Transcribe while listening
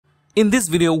In this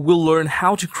video, we'll learn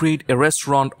how to create a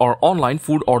restaurant or online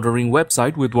food ordering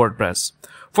website with WordPress.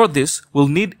 For this, we'll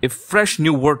need a fresh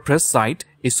new WordPress site,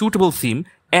 a suitable theme,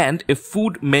 and a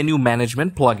food menu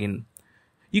management plugin.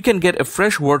 You can get a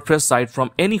fresh WordPress site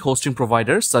from any hosting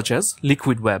provider such as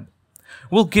Liquid Web.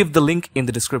 We'll give the link in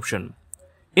the description.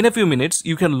 In a few minutes,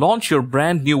 you can launch your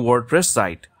brand new WordPress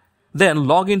site. Then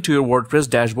log into your WordPress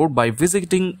dashboard by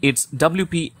visiting its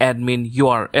WP admin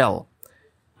URL.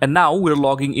 And now we're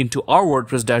logging into our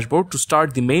WordPress dashboard to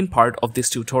start the main part of this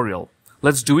tutorial.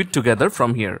 Let's do it together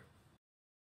from here.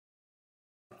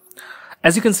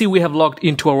 As you can see, we have logged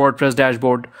into our WordPress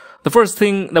dashboard. The first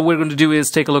thing that we're going to do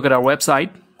is take a look at our website.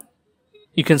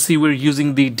 You can see we're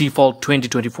using the default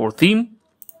 2024 theme.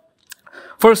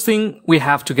 First thing, we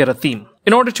have to get a theme.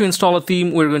 In order to install a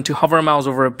theme, we're going to hover our mouse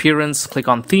over Appearance, click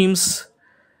on Themes,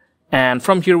 and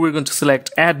from here we're going to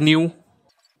select Add New.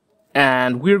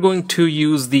 And we're going to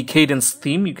use the Cadence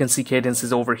theme. You can see Cadence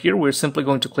is over here. We're simply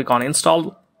going to click on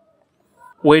Install.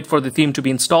 Wait for the theme to be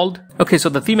installed. Okay, so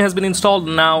the theme has been installed.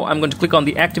 Now I'm going to click on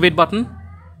the Activate button.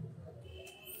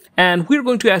 And we're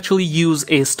going to actually use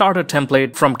a starter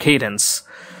template from Cadence.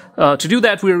 To do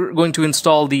that, we're going to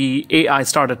install the AI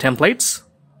starter templates.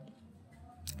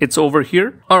 It's over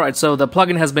here. Alright, so the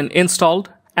plugin has been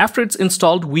installed. After it's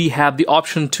installed, we have the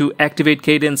option to activate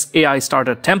Cadence AI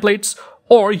starter templates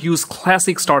or use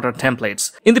classic starter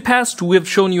templates. In the past, we've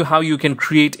shown you how you can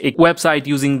create a website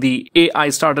using the AI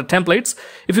starter templates.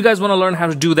 If you guys want to learn how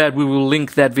to do that, we will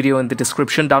link that video in the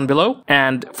description down below.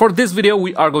 And for this video,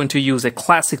 we are going to use a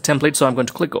classic template. So I'm going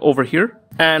to click over here.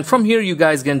 And from here, you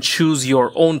guys can choose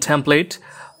your own template.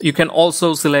 You can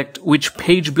also select which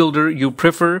page builder you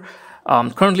prefer.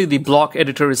 Currently, the block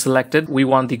editor is selected. We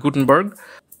want the Gutenberg.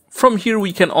 From here,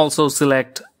 we can also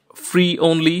select free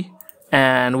only.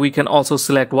 And we can also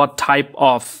select what type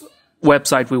of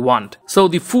website we want. So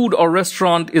the food or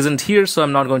restaurant isn't here, so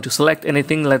I'm not going to select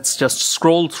anything. Let's just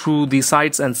scroll through the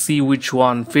sites and see which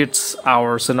one fits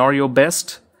our scenario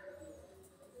best.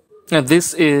 Now,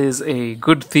 this is a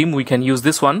good theme. We can use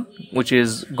this one, which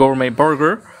is Gourmet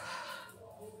Burger.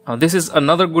 This is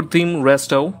another good theme,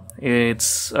 Resto.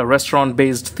 It's a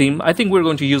restaurant-based theme. I think we're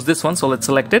going to use this one, so let's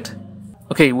select it.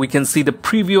 Okay, we can see the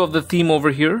preview of the theme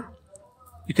over here.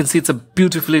 You can see it's a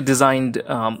beautifully designed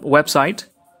website.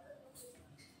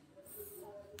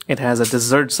 It has a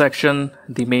dessert section,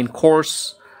 the main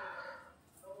course,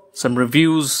 some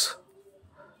reviews,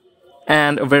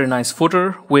 and a very nice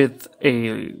footer with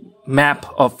a map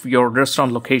of your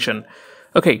restaurant location.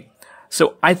 Okay,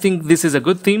 so I think this is a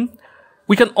good theme.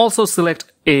 We can also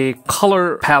select a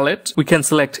color palette. We can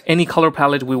select any color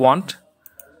palette we want.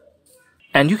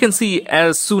 And you can see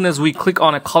as soon as we click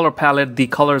on a color palette, the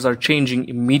colors are changing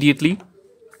immediately.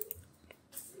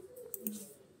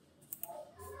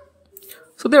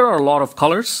 So there are a lot of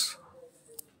colors.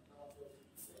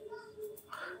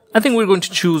 I think we're going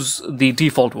to choose the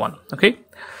default one, okay?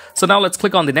 So now let's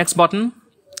click on the next button.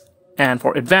 And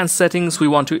for advanced settings, we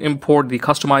want to import the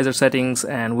customizer settings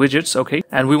and widgets, okay?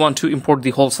 And we want to import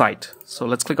the whole site. So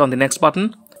let's click on the next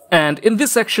button. And in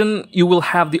this section, you will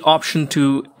have the option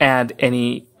to add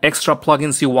any extra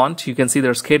plugins you want. You can see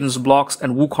there's Cadence blocks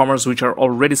and WooCommerce, which are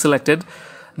already selected.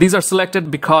 These are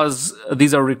selected because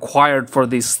these are required for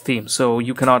this theme, so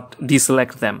you cannot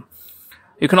deselect them.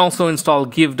 You can also install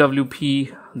Give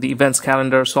WP, the events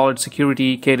calendar, Solid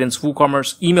Security, Cadence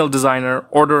WooCommerce, Email Designer,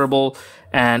 Orderable,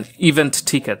 and Event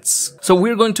Tickets. So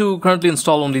we're going to currently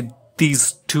install only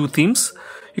these two themes.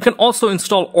 You can also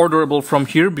install Orderable from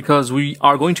here because we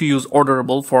are going to use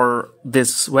Orderable for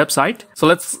this website. So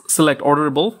let's select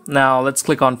Orderable. Now let's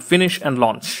click on Finish and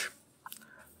Launch.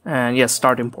 And yes,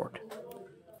 start import.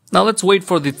 Now let's wait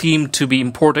for the theme to be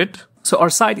imported. So our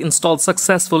site installed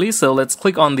successfully. So let's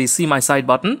click on the See My Site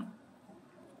button.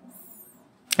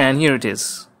 And here it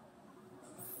is.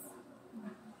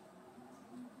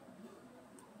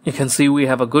 You can see we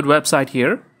have a good website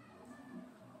here.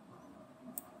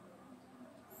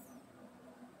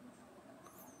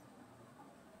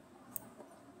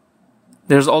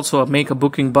 There's also a Make a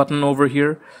Booking button over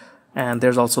here, and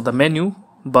there's also the menu,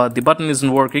 but the button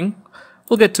isn't working.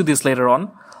 We'll get to this later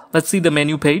on. Let's see the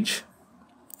menu page.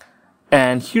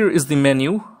 And here is the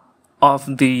menu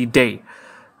of the day.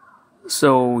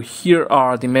 So here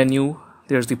are the menu.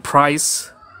 There's the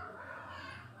price,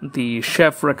 the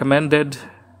chef recommended,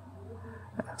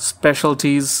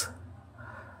 specialties,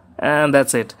 and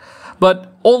that's it.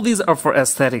 But all these are for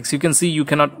aesthetics. You can see you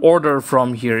cannot order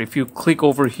from here. If you click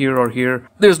over here or here,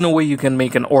 there's no way you can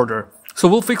make an order. So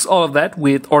we'll fix all of that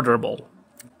with Orderable.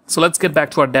 So let's get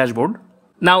back to our dashboard.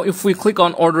 Now, if we click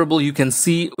on Orderable, you can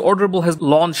see Orderable has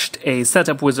launched a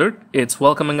setup wizard. It's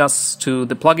welcoming us to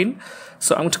the plugin.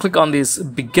 So I'm going to click on this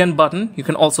begin button. You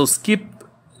can also skip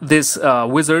this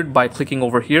wizard by clicking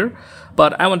over here,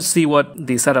 but I want to see what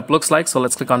the setup looks like. So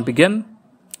let's click on begin.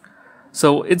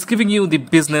 So it's giving you the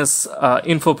business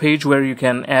info page where you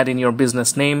can add in your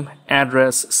business name,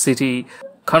 address, city,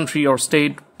 country or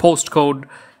state, postcode,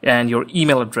 and your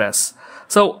email address.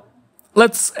 So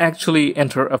let's actually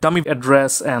enter a dummy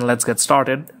address and let's get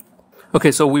started.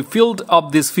 Okay, so we filled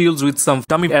up these fields with some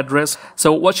dummy address.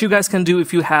 So what you guys can do,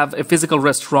 if you have a physical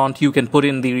restaurant, you can put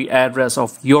in the address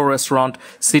of your restaurant,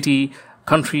 city,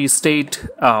 country, state,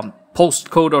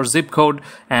 postcode or zip code,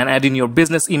 and add in your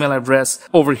business email address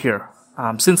over here.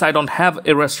 Since I don't have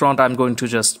a restaurant, I'm going to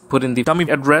just put in the dummy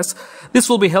address. This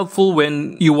will be helpful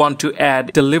when you want to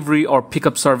add delivery or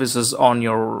pickup services on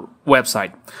your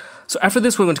website. So after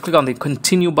this, we're going to click on the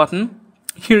continue button.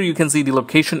 Here you can see the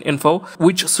location info.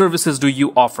 Which services do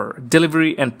you offer?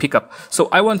 Delivery and pickup. So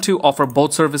I want to offer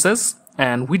both services.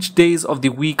 And which days of the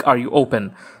week are you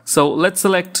open? So let's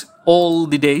select all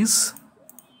the days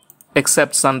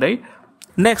except Sunday.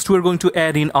 Next, we're going to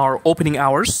add in our opening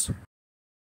hours.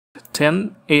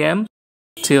 10 a.m.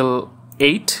 till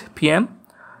 8 p.m.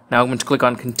 Now I'm going to click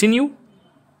on continue.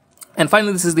 And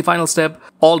finally, this is the final step.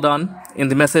 All done. In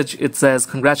the message, it says,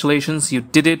 congratulations, you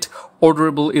did it.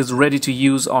 Orderable is ready to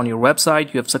use on your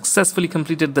website. You have successfully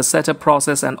completed the setup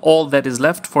process, and all that is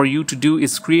left for you to do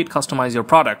is customize your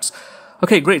products.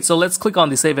 Okay, great. So let's click on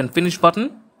the save and finish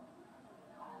button.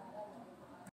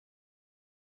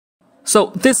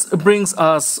 So this brings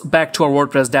us back to our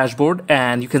WordPress dashboard,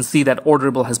 and you can see that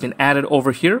Orderable has been added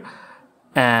over here.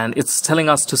 And it's telling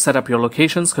us to set up your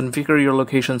locations, configure your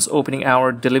locations, opening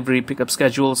hour, delivery, pickup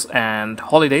schedules, and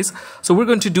holidays. So we're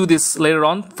going to do this later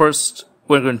on. First,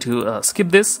 we're going to skip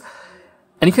this.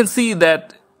 And you can see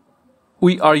that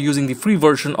we are using the free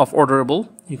version of Orderable.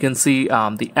 You can see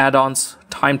the add-ons,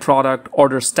 time product,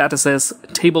 order statuses,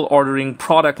 table ordering,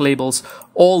 product labels.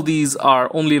 All these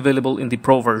are only available in the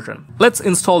Pro version. Let's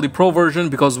install the Pro version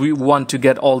because we want to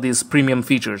get all these premium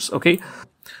features, okay?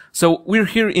 So we're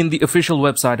here in the official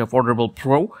website of Orderable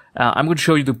Pro. I'm going to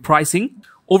show you the pricing.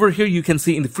 Over here, you can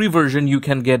see in the free version, you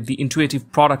can get the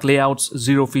intuitive product layouts,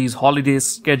 zero fees,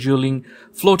 holidays, scheduling,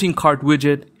 floating cart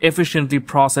widget, efficiently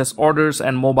process orders,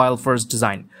 and mobile first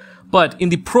design. But in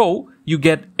the Pro, you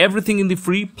get everything in the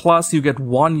free, plus you get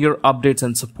 1-year updates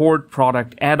and support,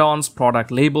 product add-ons,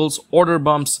 product labels, order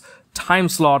bumps, time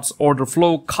slots, order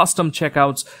flow, custom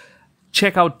checkouts,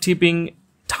 checkout tipping,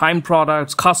 time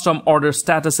products, custom order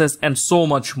statuses, and so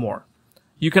much more.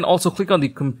 You can also click on the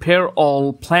compare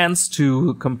all plans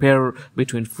to compare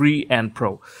between free and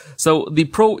Pro. So the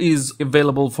Pro is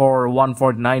available for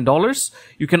 $149.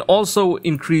 You can also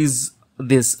increase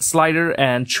this slider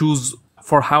and choose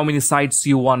for how many sites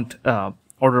you want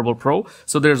Orderable Pro.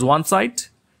 So there's 1 site,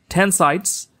 10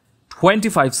 sites,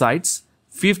 25 sites,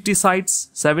 50 sites,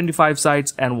 75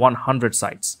 sites, and 100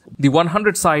 sites. The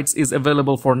 100 sites is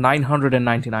available for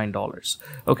 $999.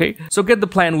 Okay, so get the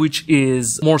plan which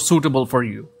is more suitable for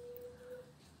you.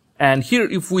 And here,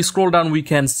 if we scroll down, we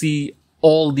can see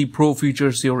all the Pro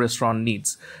features your restaurant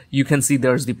needs. You can see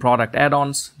there's the product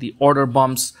add-ons, the order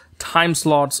bumps, time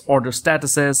slots, order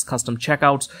statuses, custom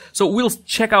checkouts. So we'll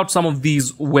check out some of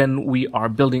these when we are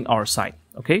building our site.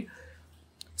 Okay,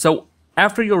 so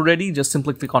after you're ready, just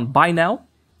simply click on Buy Now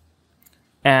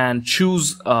and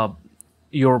choose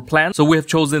your plan. So we have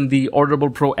chosen the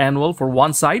Orderable Pro Annual for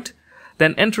 1 site.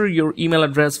 Then enter your email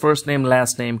address, first name,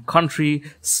 last name, country,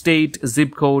 state,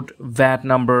 zip code, VAT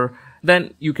number.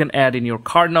 Then you can add in your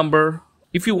card number.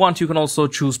 If you want, you can also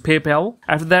choose PayPal.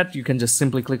 After that, you can just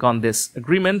simply click on this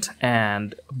agreement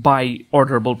and buy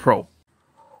Orderable Pro.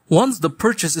 Once the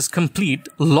purchase is complete,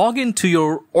 log into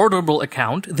your Orderable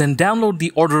account, then download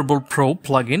the Orderable Pro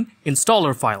plugin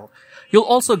installer file. You'll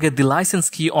also get the license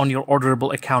key on your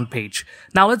Orderable account page.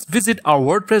 Now let's visit our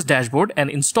WordPress dashboard and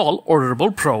install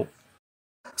Orderable Pro.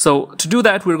 So to do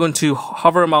that, we're going to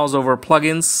hover a mouse over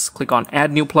plugins, click on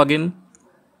add new plugin.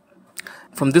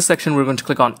 From this section, we're going to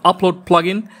click on upload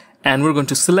plugin, and we're going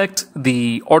to select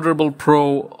the Orderable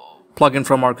Pro plugin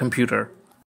from our computer.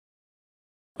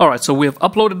 Alright, so we have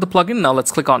uploaded the plugin. Now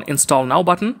let's click on Install Now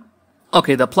button.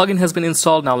 Okay, the plugin has been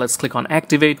installed. Now let's click on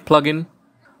Activate plugin.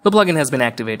 The plugin has been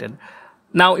activated.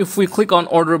 Now if we click on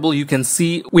Orderable, you can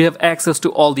see we have access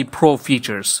to all the Pro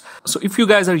features. So if you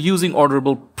guys are using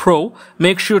Orderable Pro,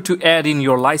 make sure to add in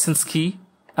your license key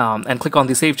and click on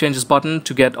the Save Changes button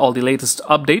to get all the latest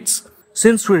updates.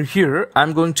 Since we're here,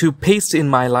 I'm going to paste in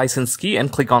my license key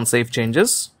and click on Save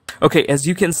Changes. Okay, as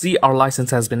you can see, our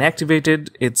license has been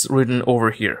activated. It's written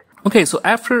over here. Okay, so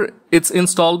after it's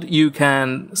installed, you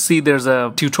can see there's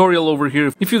a tutorial over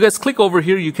here. If you guys click over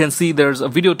here, you can see there's a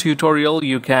video tutorial.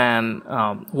 You can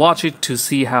watch it to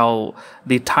see how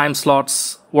the time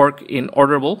slots work in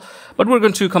Orderable, but we're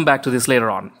going to come back to this later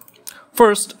on.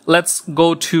 First, let's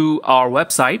go to our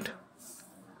website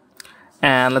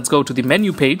and let's go to the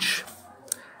menu page.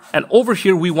 And over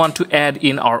here, we want to add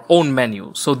in our own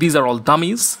menu. So these are all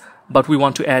dummies, but we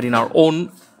want to add in our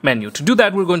own menu. To do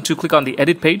that, we're going to click on the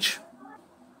edit page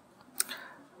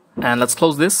and let's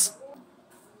close this.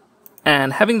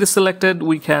 And having this selected,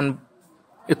 we can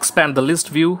expand the list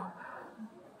view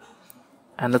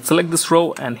and let's select this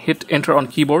row and hit enter on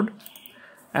keyboard.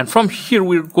 And from here,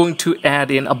 we're going to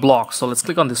add in a block. So let's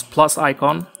click on this plus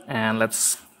icon and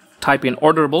let's type in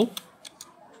Orderable.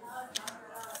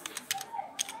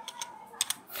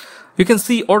 You can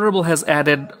see Orderable has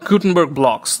added Gutenberg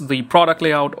blocks, the product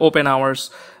layout, open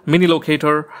hours, mini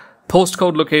locator,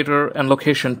 postcode locator, and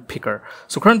location picker.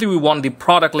 So currently we want the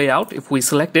product layout. If we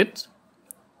select it,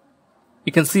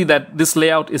 you can see that this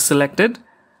layout is selected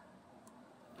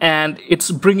and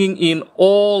it's bringing in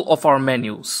all of our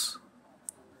menus.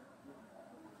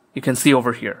 You can see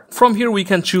over here. From here we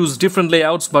can choose different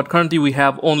layouts, but currently we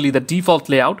have only the default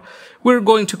layout. We're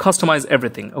going to customize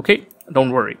everything, okay?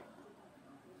 Don't worry.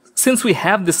 Since we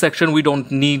have this section, we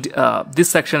don't need this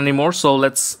section anymore. So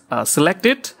let's select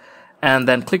it and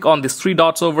then click on these three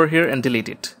dots over here and delete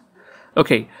it.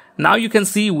 Okay, now you can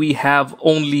see we have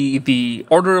only the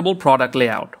orderable product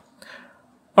layout.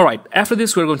 All right, after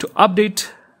this, we're going to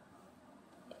update.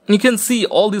 You can see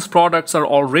all these products are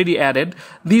already added.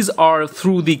 These are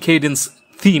through the Cadence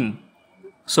theme.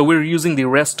 So we're using the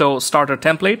Resto starter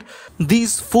template.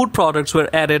 These food products were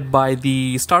added by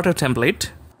the starter template.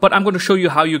 But I'm going to show you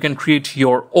how you can create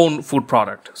your own food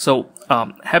product. So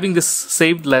having this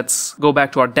saved, let's go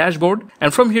back to our dashboard.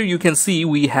 And from here, you can see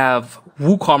we have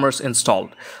WooCommerce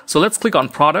installed. So let's click on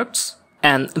products.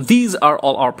 And these are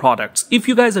all our products. If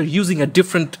you guys are using a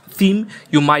different theme,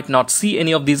 you might not see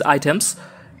any of these items.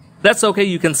 That's okay.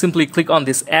 You can simply click on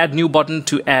this add new button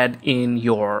to add in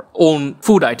your own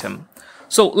food item.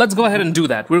 So let's go ahead and do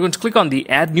that. We're going to click on the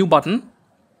add new button.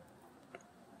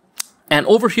 And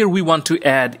over here, we want to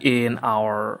add in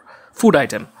our food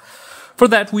item. For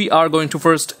that, we are going to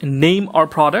first name our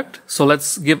product. So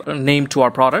let's give a name to our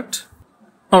product.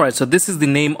 All right, so this is the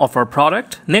name of our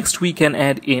product. Next, we can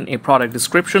add in a product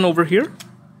description over here,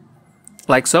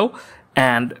 like so.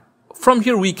 And from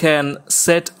here, we can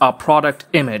set a product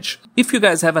image. If you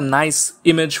guys have a nice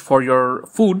image for your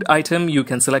food item, you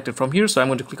can select it from here. So I'm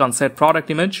going to click on set product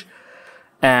image.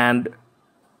 And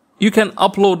you can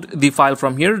upload the file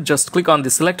from here. Just click on the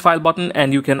select file button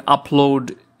and you can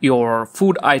upload your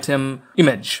food item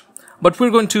image. But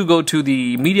we're going to go to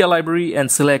the media library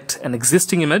and select an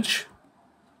existing image.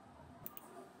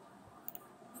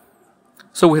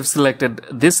 So we have selected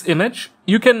this image.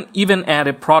 You can even add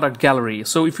a product gallery.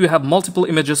 So if you have multiple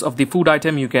images of the food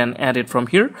item, you can add it from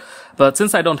here. But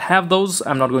since I don't have those,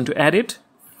 I'm not going to add it.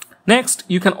 Next,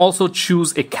 you can also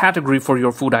choose a category for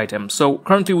your food item. So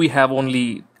currently we have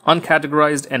only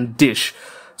uncategorized and dish.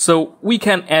 So we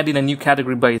can add in a new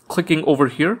category by clicking over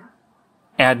here,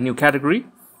 add new category.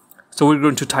 So we're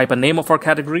going to type a name of our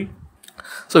category.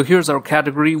 So here's our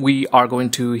category. We are going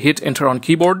to hit enter on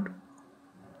keyboard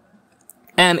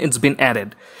and it's been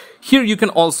added. Here you can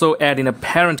also add in a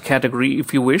parent category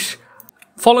if you wish.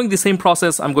 Following the same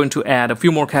process, I'm going to add a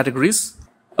few more categories.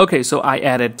 Okay, so I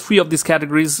added 3 of these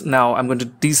categories. Now I'm going to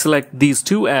deselect these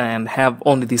 2 and have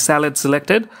only the salad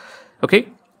selected. Okay.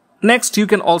 Next, you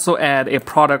can also add a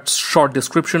product short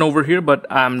description over here, but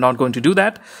I'm not going to do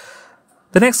that.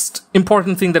 The next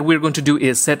important thing that we're going to do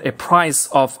is set a price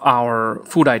of our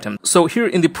food item. So here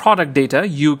in the product data,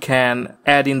 you can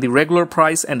add in the regular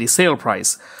price and the sale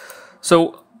price.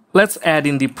 So let's add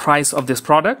in the price of this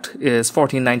product is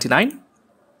 $14.99.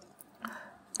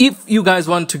 If you guys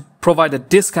want to provide a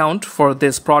discount for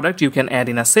this product, you can add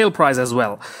in a sale price as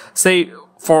well. Say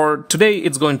for today,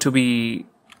 it's going to be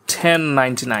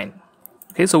 $10.99.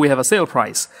 Okay, so we have a sale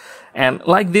price. And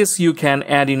like this, you can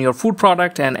add in your food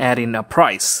product and add in a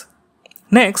price.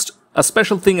 Next, a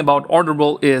special thing about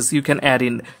Orderable is you can add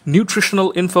in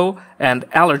nutritional info and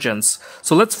allergens.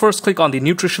 So let's first click on the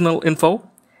nutritional info.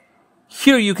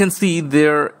 Here you can see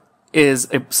there is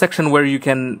a section where you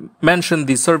can mention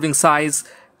the serving size,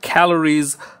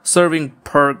 calories, serving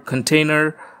per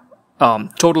container,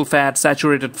 total fat,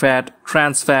 saturated fat,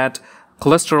 trans fat,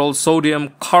 cholesterol,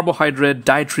 sodium, carbohydrate,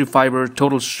 dietary fiber,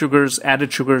 total sugars,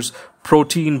 added sugars,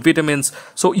 protein, vitamins.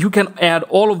 So you can add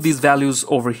all of these values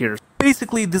over here.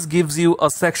 Basically, this gives you a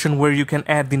section where you can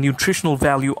add the nutritional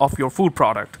value of your food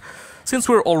product. Since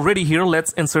we're already here,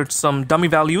 let's insert some dummy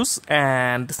values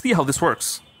and see how this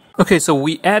works. Okay, so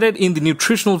we added in the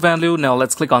nutritional value. Now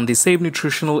let's click on the Save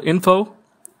Nutritional Info.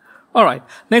 Alright,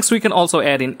 next we can also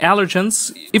add in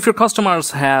allergens. If your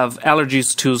customers have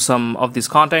allergies to some of these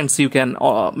contents, you can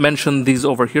mention these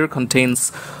over here.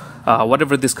 Contains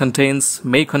whatever this contains,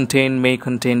 may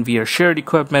contain via shared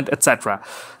equipment, etc.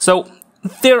 So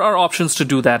there are options to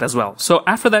do that as well. So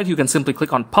after that, you can simply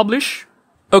click on Publish.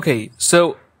 Okay,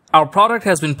 so our product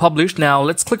has been published. Now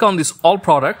let's click on this All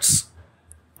Products.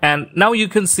 And now you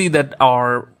can see that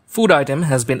our food item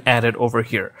has been added over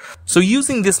here. So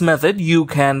using this method, you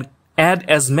can add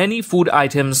as many food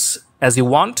items as you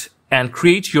want and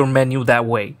create your menu that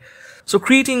way. So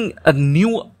creating a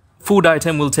new food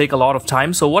item will take a lot of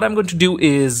time. So what I'm going to do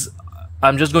is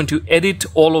I'm just going to edit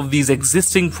all of these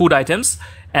existing food items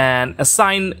and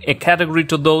assign a category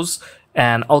to those,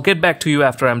 and I'll get back to you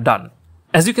after I'm done.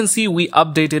 As you can see, we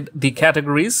updated the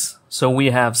categories. So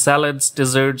we have salads,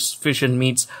 desserts, fish and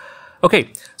meats.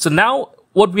 Okay, so now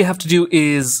what we have to do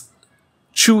is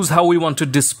choose how we want to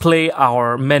display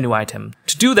our menu item.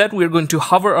 To do that, we're going to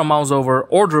hover our mouse over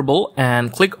Orderable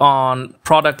and click on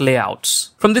Product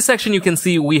Layouts. From this section, you can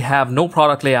see we have no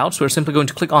product layouts. We're simply going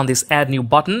to click on this Add New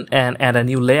button and add a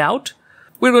new layout.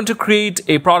 We're going to create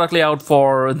a product layout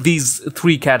for these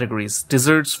three categories: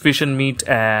 desserts, fish and meat,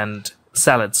 and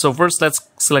salads. So first, let's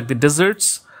select the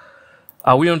desserts.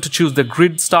 We want to choose the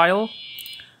grid style.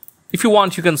 If you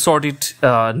want, you can sort it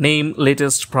name,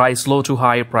 latest, price, low to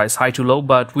high, price, high to low,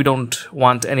 but we don't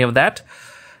want any of that.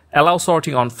 Allow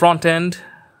sorting on front end,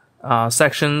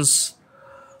 sections.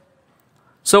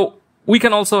 So we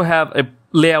can also have a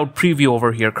layout preview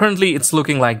over here. Currently, it's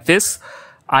looking like this.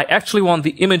 I actually want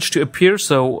the image to appear,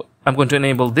 so I'm going to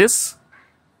enable this.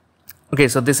 Okay,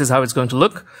 so this is how it's going to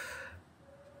look.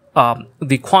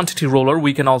 The quantity roller,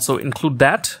 we can also include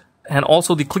that. And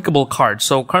also the clickable card.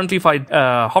 So currently, if I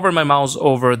hover my mouse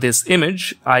over this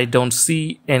image, I don't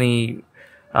see any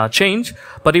change.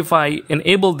 But if I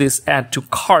enable this Add to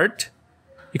Cart,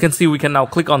 you can see we can now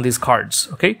click on these cards.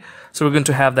 Okay, so we're going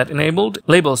to have that enabled.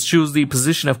 Labels, choose the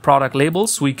position of product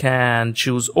labels. We can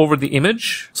choose over the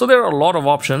image. So there are a lot of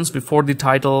options: before the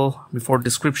title, before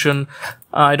description.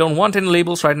 I don't want any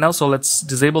labels right now, so let's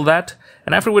disable that.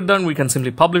 And after we're done, we can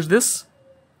simply publish this.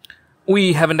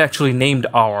 We haven't actually named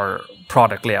our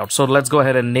product layout, so let's go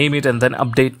ahead and name it and then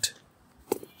update.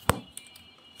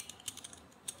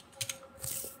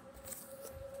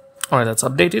 Alright, let's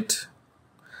update it.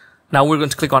 Now we're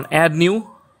going to click on Add New,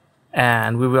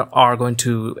 and we are going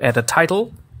to add a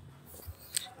title,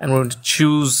 and we're going to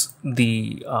choose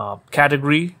the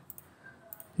category,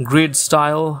 grid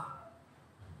style,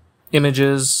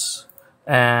 images,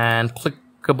 and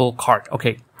clickable cart.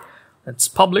 Okay, let's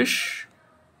publish.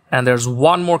 And there's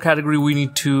one more category we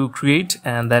need to create,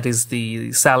 and that is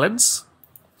the salads.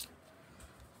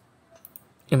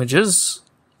 Images.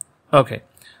 Okay,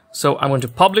 so I'm going to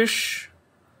publish.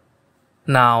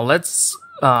 Now let's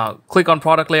click on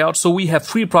product layout. So we have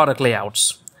 3 product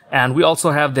layouts, and we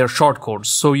also have their shortcodes.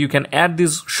 So you can add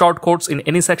these shortcodes in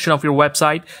any section of your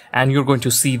website, and you're going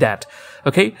to see that.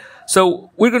 Okay,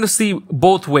 so we're going to see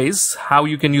both ways how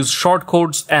you can use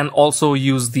shortcodes and also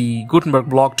use the Gutenberg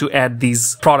block to add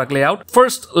these product layout.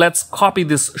 First, let's copy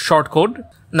this shortcode.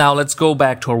 Now let's go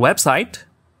back to our website.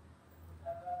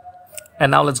 And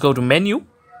now let's go to menu.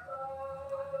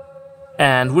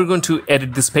 And we're going to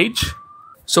edit this page.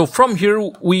 So from here,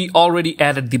 we already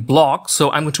added the block. So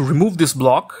I'm going to remove this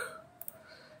block.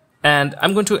 And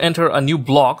I'm going to enter a new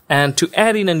block. And to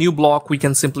add in a new block, we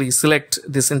can simply select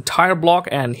this entire block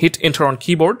and hit enter on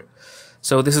keyboard.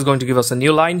 So this is going to give us a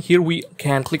new line. Here we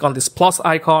can click on this plus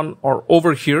icon or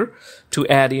over here to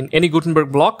add in any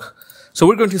Gutenberg block. So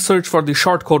we're going to search for the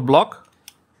shortcode block.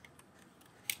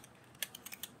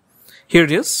 Here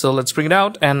it is. So let's bring it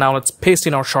out, and now let's paste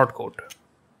in our shortcode.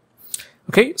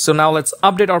 Okay, so now let's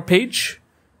update our page,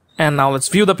 and now let's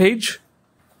view the page.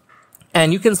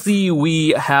 And you can see we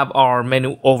have our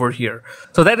menu over here.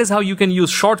 So that is how you can use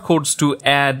shortcodes to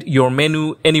add your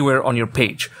menu anywhere on your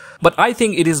page. But I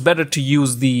think it is better to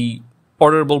use the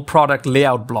Orderable Product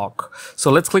Layout block. So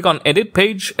let's click on Edit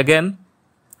Page again.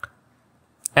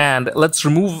 And let's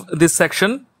remove this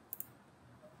section.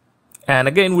 And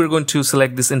again, we're going to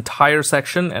select this entire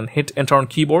section and hit Enter on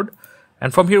keyboard.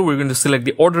 And from here, we're going to select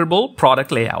the Orderable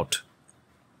Product Layout.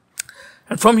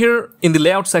 And from here, in the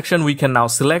layout section, we can now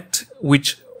select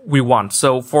which we want.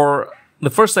 So for the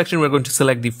first section, we're going to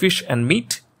select the fish and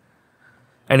meat.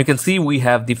 And you can see we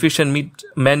have the fish and meat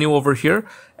menu over here.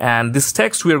 And this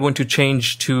text, we are going to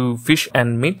change to fish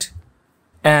and meat.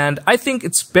 And I think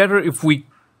it's better if we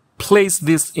place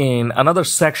this in another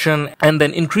section and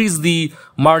then increase the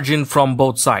margin from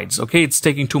both sides. Okay, it's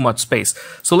taking too much space.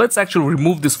 So let's actually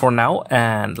remove this for now,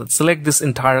 and let's select this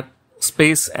entire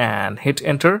space and hit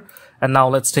enter. And now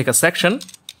let's take a section.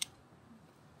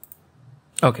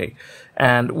 Okay,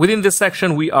 and within this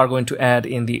section, we are going to add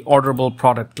in the orderable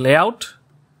product layout.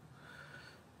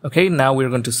 Okay, now we're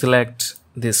going to select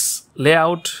this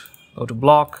layout, go to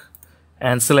block,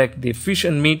 and select the fish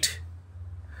and meat.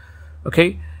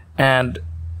 Okay, and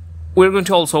we're going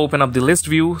to also open up the list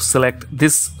view, select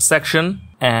this section,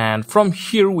 and from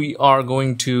here we are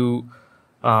going to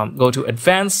go to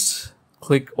advanced,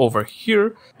 click over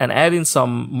here, and add in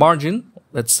some margin,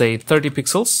 let's say 30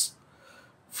 pixels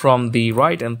from the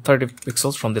right and 30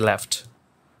 pixels from the left.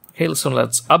 Okay, so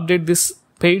let's update this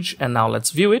page, and now let's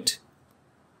view it.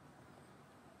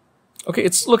 Okay,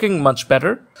 it's looking much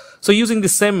better. So using the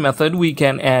same method, we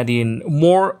can add in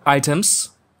more items.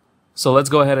 So let's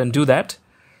go ahead and do that.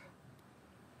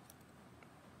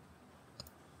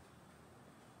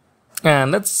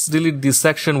 And let's delete this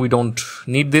section. We don't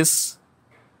need this.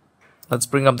 Let's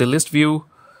bring up the list view.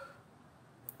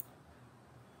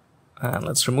 And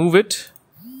let's remove it.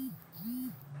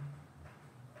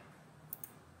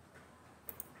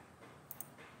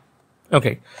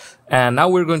 Okay, and now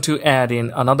we're going to add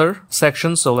in another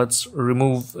section. So let's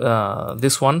remove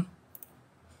this one.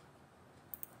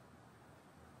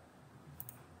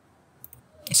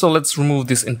 So let's remove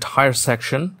this entire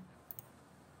section.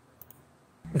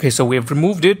 Okay, so we have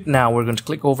removed it. Now we're going to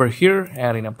click over here,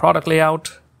 add in a product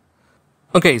layout.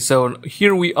 Okay, so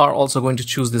here we are also going to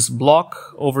choose this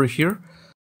block over here.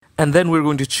 And then we're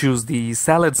going to choose the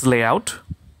salads layout.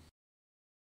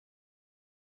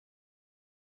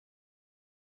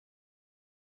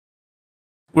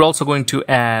 We're also going to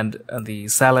add the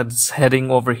salads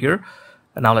heading over here.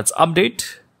 And now let's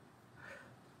update.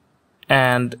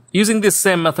 And using this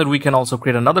same method, we can also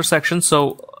create another section.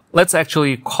 So let's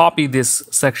actually copy this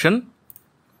section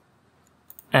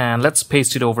and let's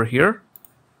paste it over here.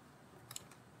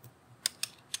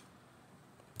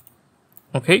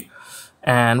 Okay,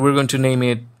 and we're going to name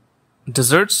it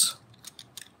desserts.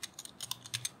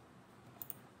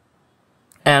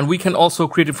 And we can also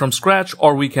create it from scratch,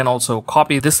 or we can also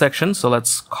copy this section. So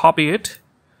let's copy it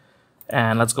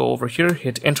and let's go over here,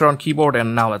 hit enter on keyboard,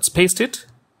 and now let's paste it.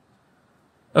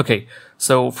 Okay,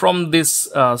 so from this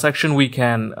section, we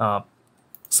can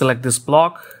select this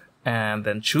block and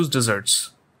then choose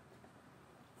desserts.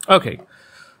 Okay,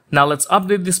 now let's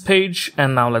update this page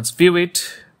and now let's view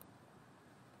it.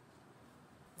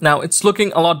 Now it's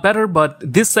looking a lot better, but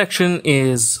this section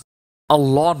is a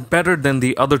lot better than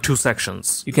the other two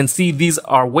sections. You can see these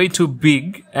are way too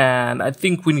big, and I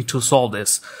think we need to solve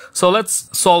this. So let's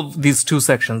solve these two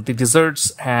sections, the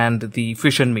desserts and the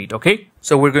fish and meat, okay?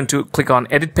 So we're going to click on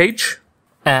edit page,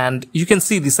 and you can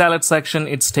see the salad section,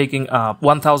 it's taking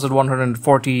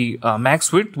 1140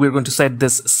 max width. We're going to set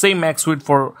this same max width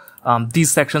for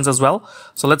these sections as well.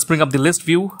 So let's bring up the list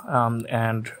view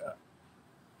and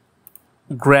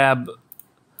grab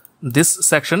this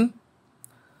section.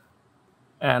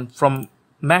 And from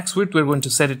max width, we're going to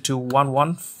set it to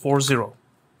 1140.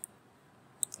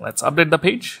 Let's update the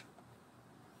page.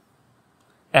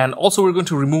 And also we're going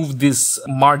to remove this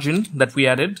margin that we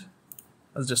added.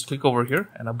 Let's just click over here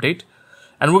and update.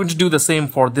 And we're going to do the same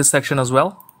for this section as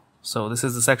well. So this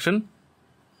is the section.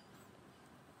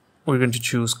 We're going to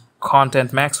choose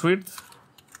content max width,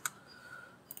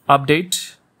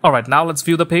 update. All right, now let's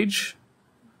view the page.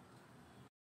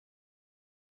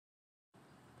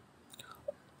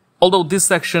 Although this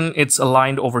section, it's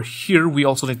aligned over here, we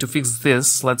also need to fix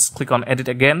this. Let's click on edit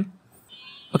again.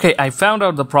 Okay, I found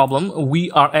out the problem.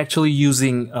 We are actually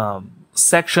using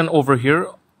section over here,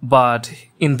 but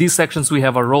in these sections we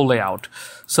have a row layout.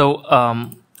 So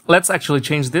let's actually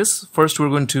change this. First, we're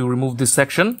going to remove this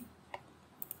section.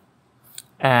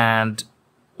 And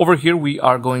over here, we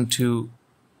are going to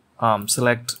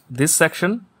select this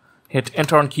section, hit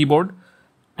enter on keyboard,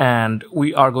 and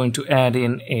we are going to add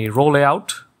in a row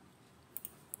layout.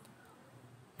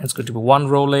 It's going to be one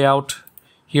row layout.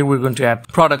 Here we're going to add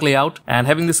product layout, and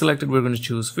having this selected, we're going to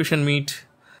choose fish and meat,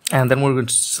 and then we're going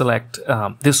to select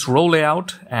this row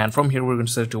layout, and from here we're going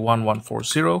to set it to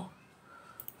 1140.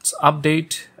 Let's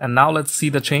update, and now let's see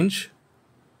the change.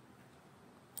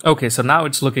 Okay, so now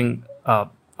it's looking a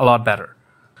lot better.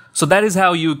 So that is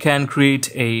how you can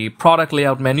create a product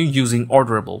layout menu using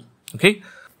Orderable. Okay.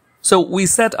 So we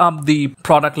set up the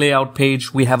product layout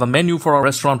page. We have a menu for our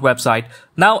restaurant website.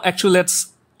 Now actually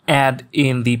let's add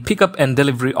in the pickup and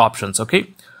delivery options.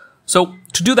 Okay. So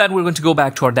to do that, we're going to go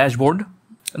back to our dashboard.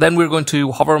 Then we're going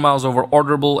to hover our mouse over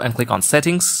Orderable and click on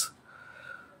settings.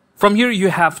 From here, you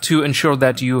have to ensure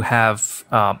that you have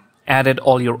added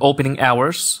all your opening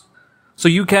hours. So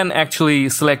you can actually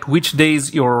select which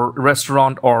days your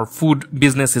restaurant or food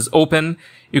business is open.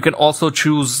 You can also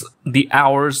choose the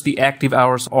hours, the active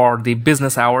hours or the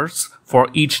business hours for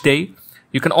each day.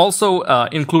 You can also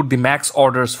include the max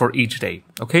orders for each day.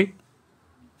 Okay.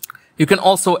 You can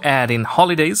also add in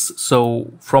holidays.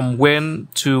 So from when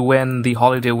to when the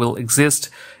holiday will exist,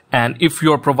 and if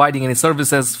you're providing any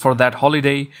services for that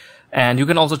holiday. And you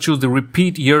can also choose the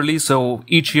repeat yearly. So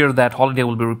each year that holiday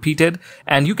will be repeated,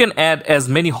 and you can add as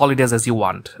many holidays as you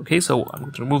want. Okay. So I'm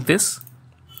going to remove this.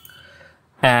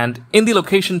 And in the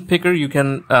location picker, you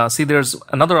can see there's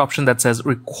another option that says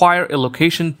require a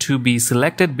location to be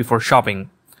selected before shopping.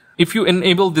 If you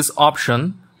enable this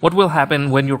option, what will happen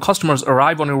when your customers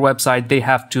arrive on your website, they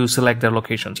have to select their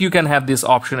location. You can have this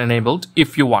option enabled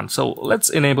if you want. So let's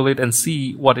enable it and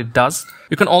see what it does.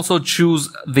 You can also choose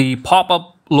the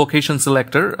pop-up location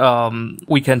selector.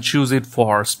 We can choose it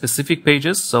for specific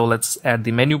pages. So let's add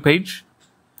the menu page.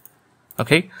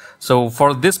 Okay, so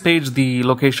for this page, the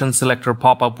location selector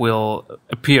pop-up will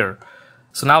appear.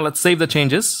 So now let's save the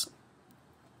changes.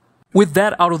 With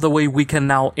that out of the way, we can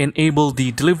now enable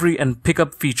the delivery and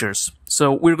pickup features.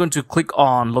 So we're going to click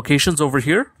on locations over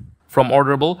here from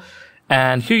Orderable.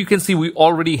 And here you can see we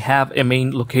already have a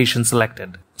main location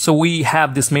selected. So we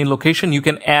have this main location. You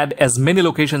can add as many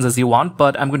locations as you want,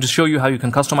 but I'm going to show you how you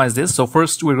can customize this. So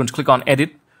first we're going to click on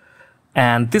edit.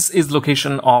 And this is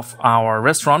location of our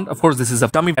restaurant. Of course, this is a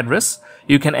dummy address.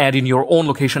 You can add in your own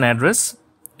location address.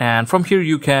 And from here,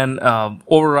 you can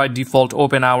override default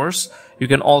open hours. You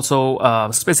can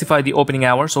also specify the opening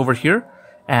hours over here.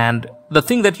 And the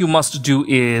thing that you must do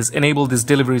is enable these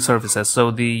delivery services.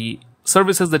 So the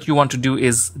services that you want to do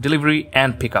is delivery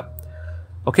and pickup.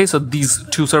 Okay, so these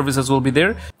two services will be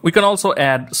there. We can also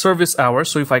add service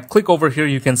hours. So if I click over here,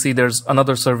 you can see there's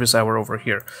another service hour over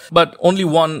here. But only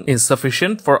one is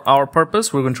sufficient for our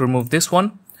purpose. We're going to remove this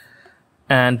one.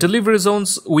 And delivery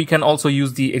zones, we can also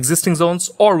use the existing zones,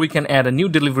 or we can add a new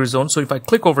delivery zone. So if I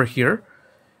click over here,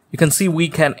 you can see we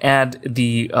can add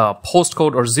the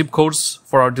postcode or zip codes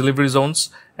for our delivery zones.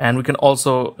 And we can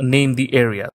also name the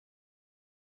area.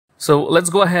 So let's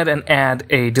go ahead and add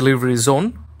a delivery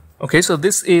zone. Okay, so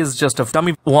this is just a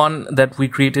dummy one that we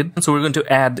created. So we're going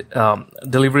to add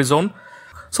delivery zone.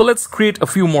 So let's create a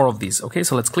few more of these. Okay,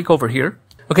 so let's click over here.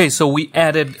 Okay, so we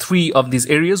added 3 of these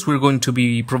areas. We're going to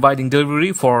be providing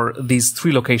delivery for these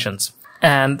 3 locations.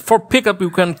 And for pickup,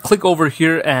 you can click over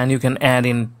here and you can add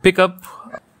in pickup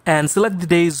and select the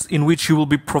days in which you will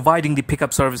be providing the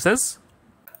pickup services.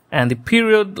 And the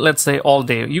period, let's say all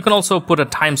day. You can also put a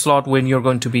time slot when you're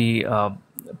going to be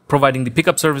providing the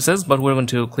pickup services, but we're going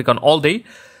to click on all day.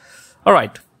 All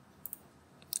right.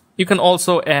 You can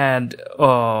also add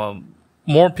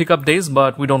more pickup days,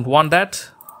 but we don't want that.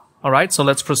 All right. So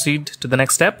let's proceed to the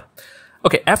next step.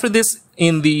 Okay. After this,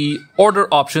 in the order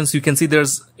options, you can see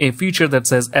there's a feature that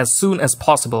says as soon as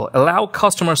possible. Allow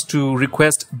customers to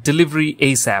request delivery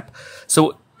ASAP.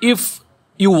 So if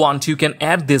you want, you can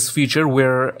add this feature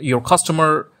where your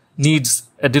customer needs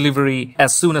a delivery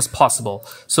as soon as possible.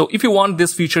 So if you want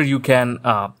this feature, you can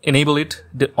enable it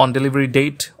on delivery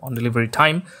date, on delivery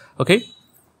time. Okay.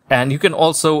 And you can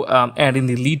also add in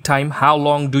the lead time. How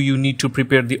long do you need to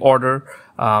prepare the order?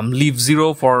 Leave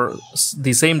 0 for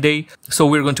the same day. So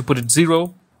we're going to put it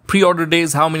 0. Pre-order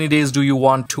days, how many days do you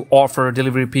want to offer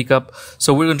delivery pickup?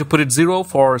 So we're going to put it 0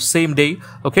 for same day.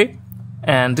 Okay.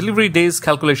 And delivery days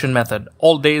calculation method,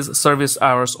 all days, service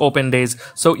hours, open days.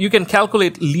 So you can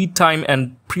calculate lead time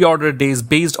and pre-order days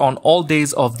based on all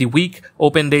days of the week,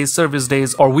 open days, service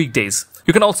days, or weekdays.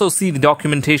 You can also see the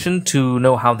documentation to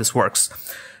know how this works.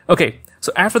 Okay,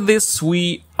 so after this,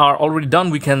 we are already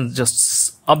done. We can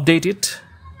just update it.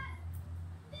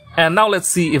 And now let's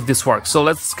see if this works. So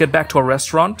let's get back to our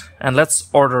restaurant and let's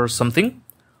order something.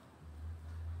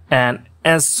 And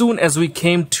as soon as we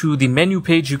came to the menu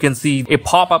page, you can see a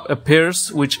pop-up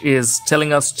appears, which is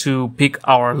telling us to pick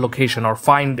our location or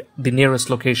find the nearest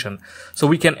location. So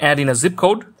we can add in a zip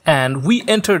code, and we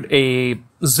entered a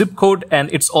zip code,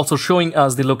 and it's also showing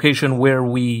us the location where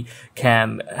we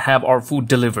can have our food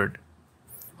delivered.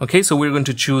 Okay, so we're going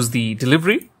to choose the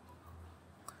delivery,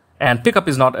 and pickup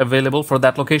is not available for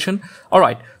that location. All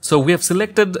right, so we have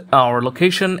selected our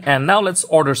location, and now let's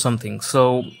order something.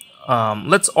 So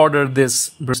let's order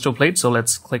this Bristol plate. So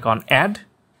let's click on add.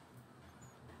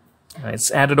 It's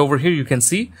added over here, you can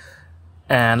see.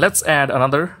 And let's add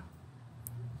another,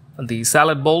 the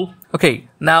salad bowl. Okay,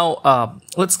 now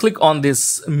let's click on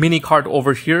this mini cart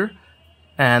over here.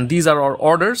 And these are our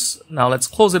orders. Now let's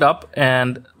close it up,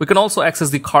 and we can also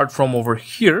access the cart from over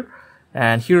here.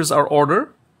 And here's our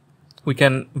order. We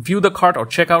can view the cart or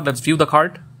check out. Let's view the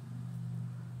cart.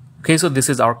 Okay, so this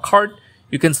is our cart.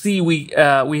 You can see we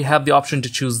have the option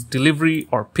to choose delivery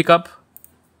or pickup.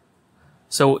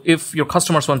 So if your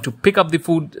customers want to pick up the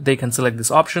food, they can select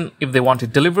this option. If they want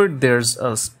it delivered, there's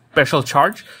a special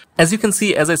charge. As you can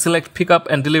see, as I select pickup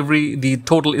and delivery, the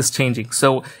total is changing.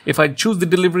 So if I choose the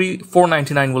delivery,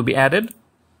 $4.99 will be added.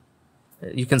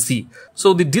 You can see.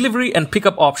 So the delivery and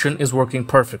pickup option is working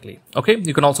perfectly. Okay,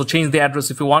 you can also change the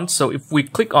address if you want. So if we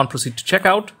click on proceed to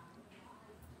checkout,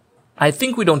 I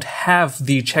think we don't have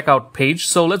the checkout page.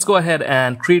 So let's go ahead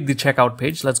and create the checkout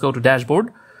page. Let's go to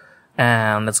dashboard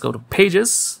and let's go to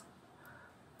pages.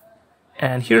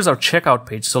 And here's our checkout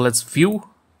page. So let's view.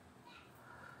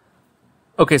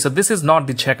 Okay, so this is not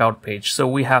the checkout page. So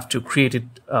we have to create it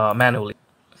manually.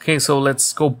 Okay, so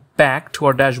let's go back to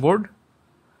our dashboard.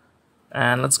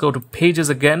 And let's go to pages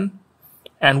again,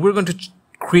 and we're going to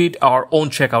create our own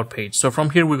checkout page. So from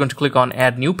here, we're going to click on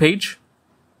add new page,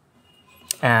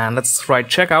 and let's write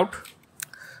checkout.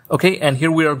 Okay, and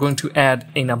here we are going to add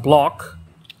in a block,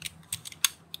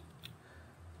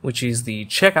 which is the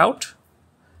checkout.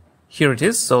 Here it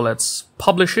is. So let's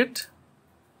publish it.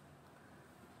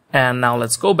 And now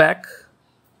let's go back,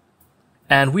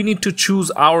 and we need to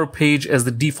choose our page as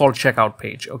the default checkout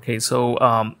page. Okay,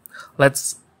 so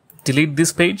let's delete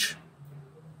this page,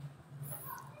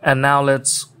 and now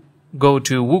let's go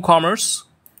to WooCommerce.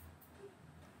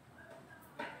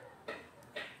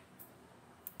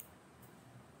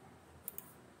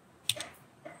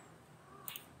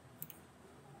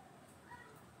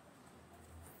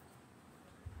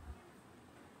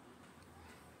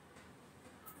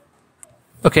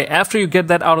 Okay, after you get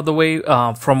that out of the way,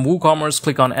 from WooCommerce,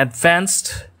 click on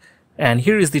Advanced. And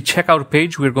here is the checkout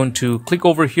page. We're going to click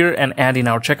over here and add in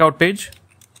our checkout page.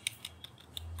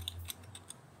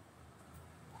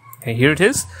 Okay, here it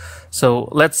is. So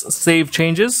let's save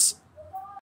changes.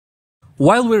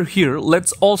 While we're here,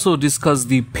 let's also discuss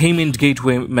the payment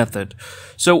gateway method.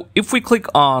 So if we click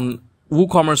on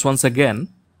WooCommerce once again,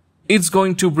 it's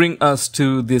going to bring us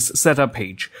to this setup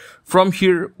page. From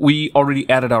here, we already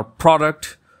added our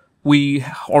product. We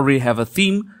already have a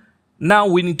theme. Now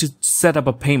we need to set up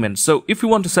a payment. So if you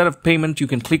want to set up payment, you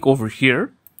can click over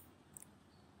here.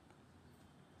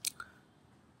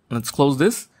 Let's close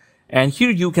this. And here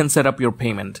you can set up your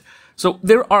payment. So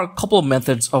there are a couple of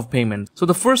methods of payment. So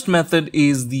the first method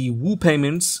is the Woo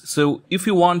payments. So if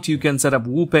you want, you can set up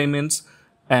Woo payments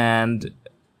and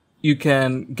you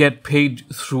can get paid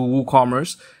through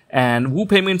WooCommerce. And Woo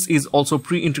payments is also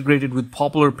pre-integrated with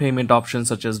popular payment options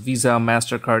such as Visa,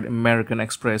 MasterCard, American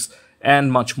Express,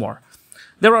 and much more.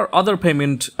 There are other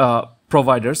payment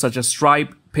providers such as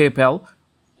Stripe, PayPal,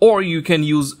 or you can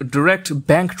use direct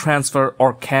bank transfer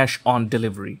or cash on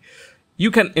delivery. You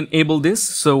can enable this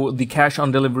so the cash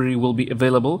on delivery will be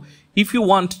available. If you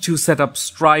want to set up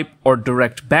Stripe or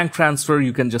direct bank transfer,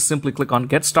 you can just simply click on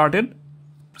Get Started.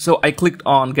 So I clicked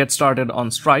on Get Started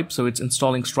on Stripe, so it's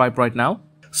installing Stripe right now.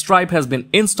 Stripe has been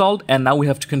installed and now we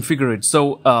have to configure it.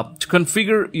 So to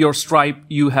configure your Stripe,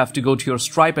 you have to go to your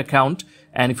Stripe account.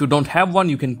 And if you don't have one,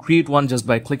 you can create one just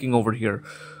by clicking over here.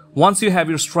 Once you have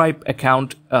your Stripe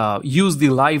account, use the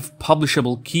live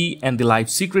publishable key and the live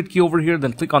secret key over here,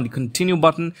 then click on the continue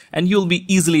button and you'll be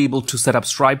easily able to set up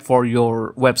Stripe for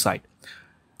your website.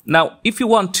 Now, if you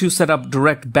want to set up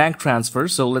direct bank transfer,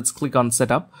 so let's click on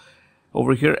setup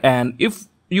over here. And if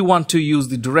you want to use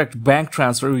the direct bank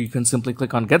transfer, you can simply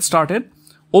click on get started.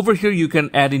 Over here, you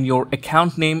can add in your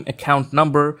account name, account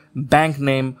number, bank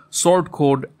name, sort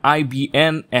code,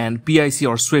 IBN, and BIC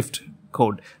or SWIFT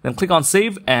code. Then click on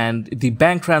save and the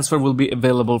bank transfer will be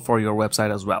available for your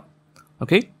website as well.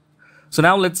 Okay. So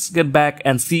now let's get back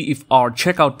and see if our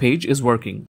checkout page is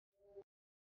working.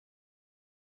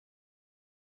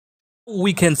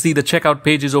 We can see the checkout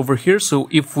page is over here. So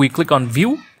if we click on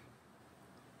view,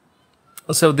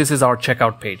 so this is our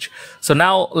checkout page. So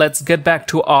now let's get back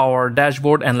to our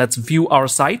dashboard and let's view our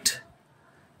site.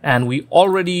 And we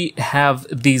already have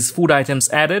these food items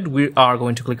added. We are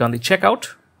going to click on the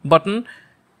checkout button.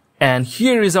 And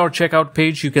here is our checkout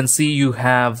page. You can see you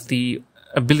have the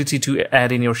ability to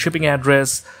add in your shipping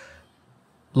address,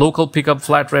 local pickup,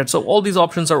 flat rate. So all these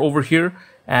options are over here.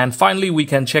 And finally, we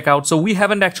can check out. So we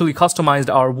haven't actually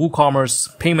customized our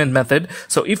WooCommerce payment method.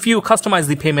 So if you customize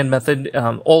the payment method,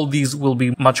 all these will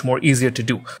be much more easier to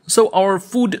do. So our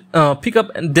food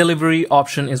pickup and delivery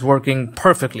option is working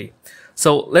perfectly.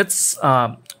 So let's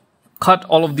cut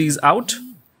all of these out.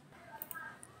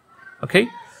 Okay.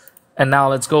 And now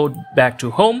let's go back to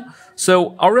home.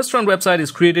 So our restaurant website is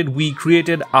created. We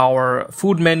created our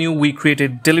food menu. We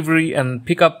created delivery and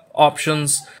pickup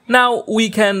options. Now we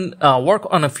can work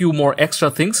on a few more extra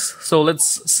things. So let's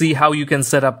see how you can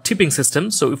set up tipping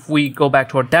systems. So if we go back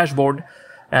to our dashboard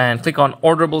and click on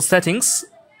Orderable Settings,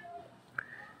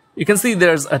 you can see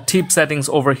there's a tip settings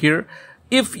over here.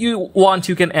 If you want,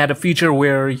 you can add a feature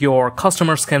where your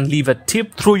customers can leave a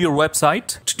tip through your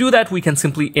website. To do that, we can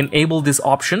simply enable this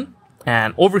option.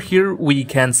 And over here, we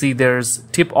can see there's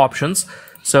tip options.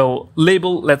 So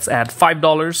label, let's add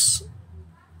 $5.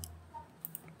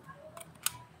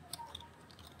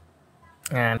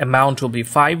 And amount will be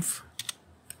 5.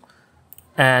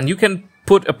 And you can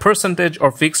put a percentage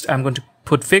or fixed. I'm going to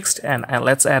put fixed, and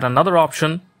let's add another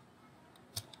option.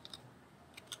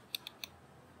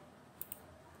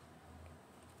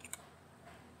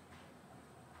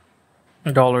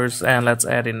 Dollars, and let's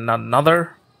add in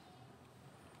another.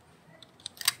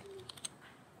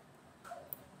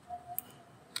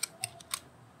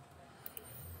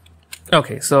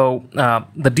 Okay, so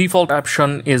the default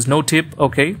option is no tip,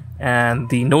 okay, and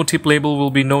the no tip label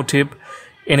will be no tip.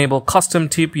 Enable custom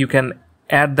tip, you can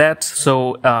add that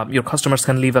so your customers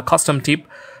can leave a custom tip.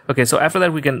 Okay, so after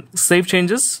that we can save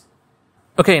changes.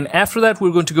 Okay, and after that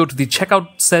we're going to go to the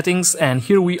checkout settings, and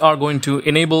here we are going to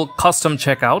enable custom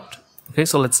checkout. Okay,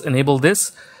 so let's enable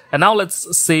this, and now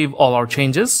let's save all our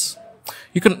changes.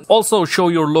 You can also show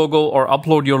your logo or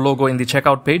upload your logo in the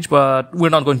checkout page, but we're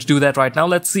not going to do that right now.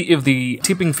 Let's see if the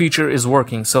tipping feature is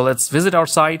working. So let's visit our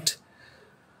site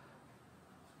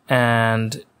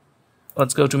and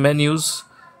let's go to menus.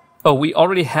 Oh, we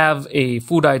already have a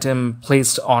food item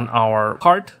placed on our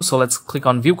cart. So let's click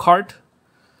on view cart.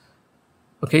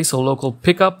 Okay, so local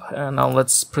pickup, and now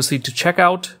let's proceed to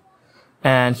checkout.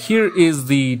 And here is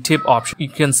the tip option. You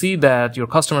can see that your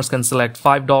customers can select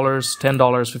 $5, $10,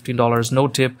 $15, no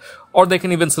tip, or they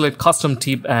can even select custom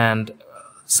tip and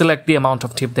select the amount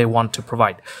of tip they want to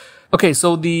provide. Okay,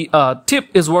 so the tip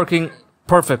is working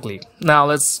perfectly. Now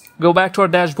let's go back to our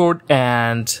dashboard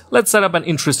and let's set up an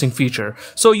interesting feature.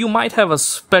 So you might have a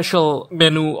special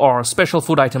menu or special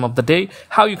food item of the day.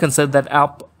 How you can set that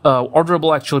up,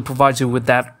 Orderable actually provides you with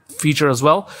that feature as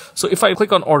well. So if I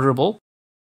click on Orderable,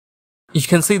 you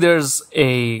can see there's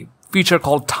a feature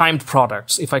called timed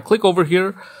products. If I click over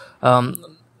here,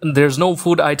 there's no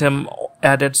food item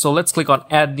added. So let's click on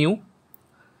add new.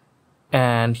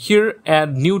 And here,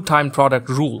 add new timed product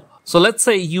rule. So let's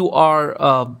say you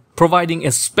are providing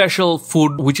a special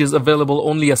food which is available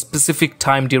only a specific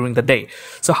time during the day.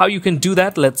 So how you can do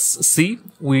that, let's see.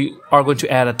 We are going to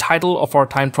add a title of our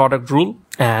timed product rule.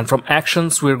 And from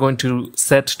actions, we're going to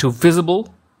set to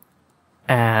visible.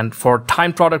 And for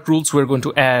time product rules, we're going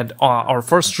to add our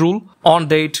first rule: on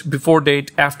date, before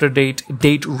date, after date,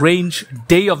 date range,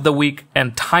 day of the week,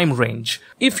 and time range.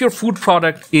 If your food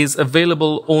product is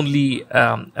available only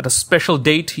at a special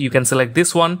date, you can select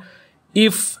this one.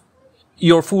 If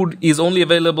your food is only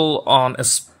available on a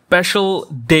special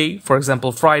day, for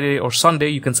example, Friday or Sunday,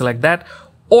 you can select that.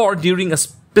 Or during a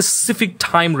specific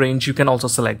time range, you can also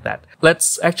select that.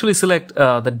 Let's actually select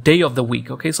the day of the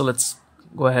week. Okay, so let's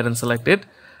go ahead and select it,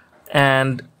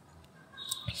 and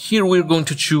here we're going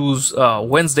to choose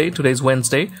Wednesday. Today's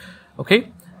Wednesday. Okay,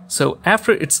 so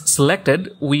after it's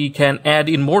selected, we can add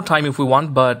in more time if we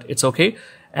want, but it's okay.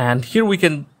 And here we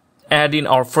can add in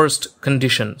our first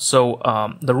condition. So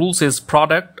the rules is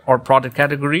product or product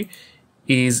category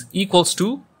is equals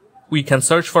to, we can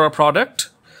search for a product.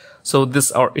 So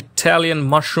this our Italian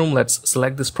mushroom. Let's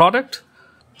select this product.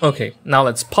 Okay, now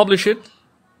let's publish it.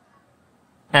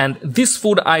 And this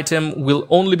food item will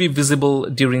only be visible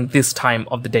during this time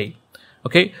of the day.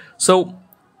 Okay, so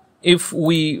if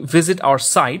we visit our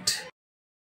site,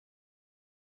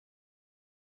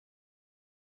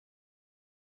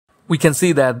 we can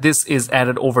see that this is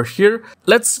added over here.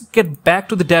 Let's get back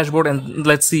to the dashboard and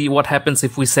let's see what happens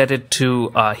if we set it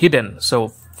to hidden. So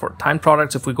for time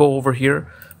products, if we go over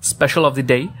here, special of the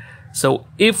day. So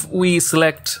if we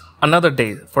select another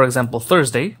day, for example,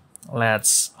 Thursday,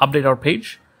 let's update our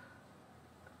page.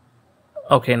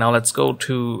 Okay, now let's go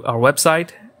to our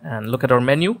website and look at our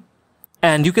menu.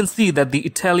 And you can see that the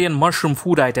Italian mushroom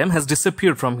food item has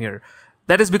disappeared from here.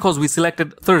 That is because we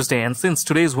selected Thursday, and since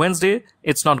today is Wednesday,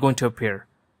 it's not going to appear.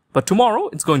 But tomorrow,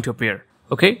 it's going to appear.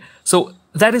 Okay, so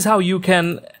that is how you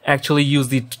can actually use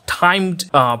the timed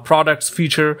products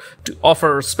feature to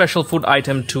offer a special food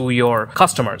item to your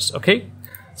customers. Okay,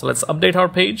 so let's update our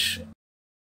page.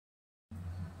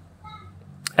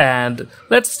 And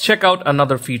let's check out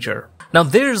another feature. Now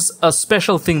there's a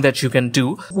special thing that you can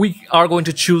do. We are going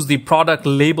to choose the product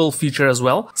label feature as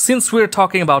well. Since we're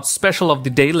talking about special of the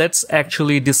day, let's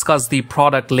actually discuss the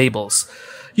product labels.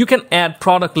 You can add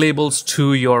product labels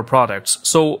to your products.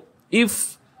 So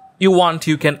if you want,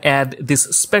 you can add this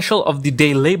special of the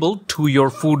day label to your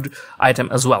food item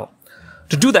as well.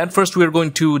 To do that, first we're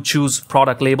going to choose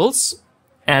product labels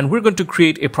and we're going to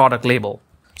create a product label.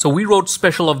 So we wrote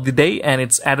special of the day and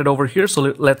it's added over here. So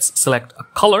let's select a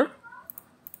color.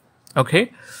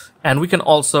 Okay, and we can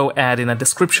also add in a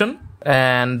description,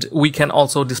 and we can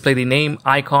also display the name,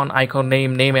 icon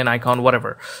name, and icon,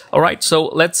 whatever. All right, so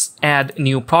let's add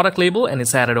new product label, and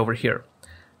it's added over here.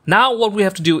 Now what we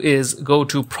have to do is go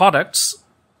to products,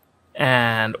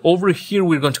 and over here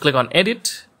we're going to click on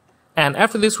edit, and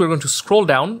after this we're going to scroll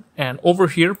down, and over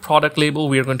here product label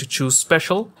we are going to choose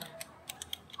special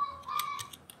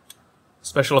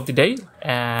of the day,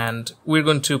 and we're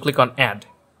going to click on add.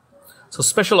 So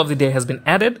special of the day has been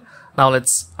added. Now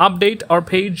let's update our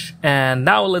page, and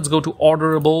now let's go to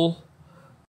orderable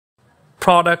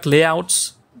product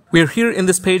layouts. We're here in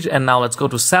this page, and now let's go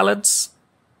to salads.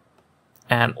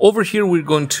 And over here we're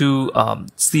going to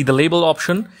see the label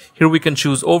option. Here we can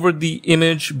choose over the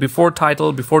image, before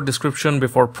title, before description,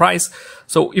 before price.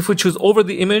 So if we choose over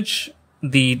the image,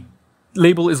 the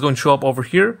label is going to show up over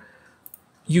here.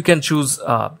 You can choose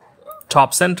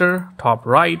top center, top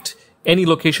right, any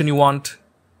location you want.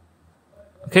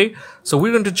 Okay, so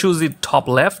we're going to choose the top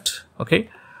left. Okay,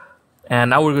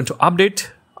 and now we're going to update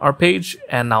our page,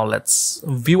 and now let's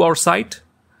view our site.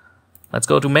 Let's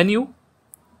go to menu,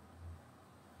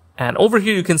 and over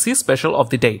here you can see special of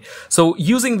the day. So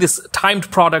using this timed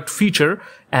product feature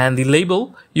and the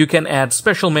label, you can add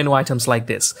special menu items like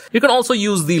this. You can also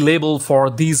use the label for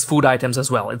these food items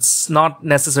as well. It's not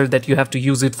necessary that you have to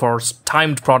use it for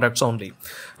timed products only.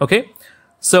 Okay,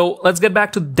 so let's get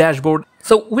back to the dashboard.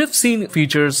 So we've seen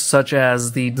features such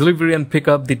as the delivery and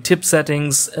pickup, the tip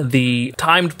settings, the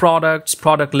timed products,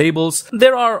 product labels.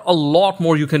 There are a lot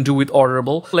more you can do with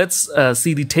Orderable. Let's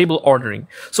see the table ordering.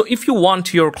 So if you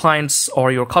want your clients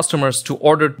or your customers to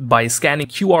order by scanning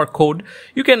QR code,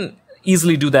 you can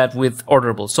easily do that with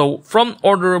Orderable. So from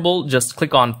Orderable, just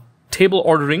click on table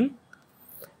ordering.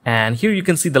 And here you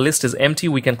can see the list is empty.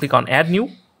 We can click on add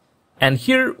new. And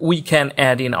here we can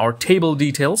add in our table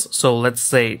details. So let's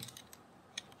say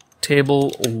table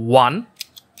 1.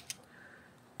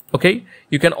 Okay,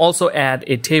 you can also add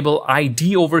a table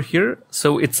ID over here.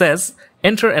 So it says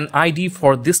enter an ID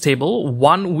for this table.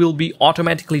 1 will be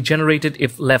automatically generated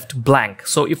if left blank.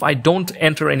 So if I don't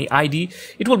enter any ID,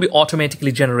 it will be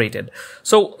automatically generated.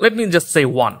 So let me just say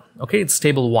 1. Okay, it's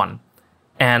table 1.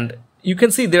 And you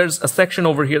can see there's a section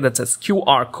over here that says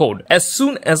QR code. As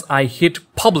soon as I hit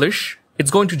publish, it's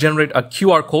going to generate a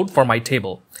QR code for my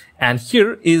table. And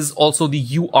here is also the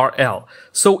URL.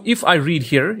 So if I read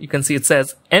here, you can see it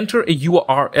says enter a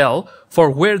URL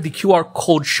for where the QR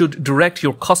code should direct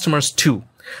your customers to.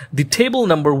 The table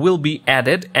number will be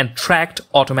added and tracked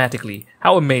automatically.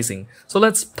 How amazing. So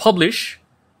let's publish.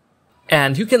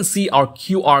 And you can see our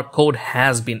QR code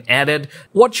has been added.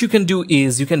 What you can do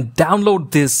is you can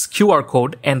download this QR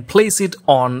code and place it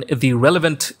on the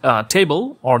relevant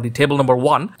table or the table number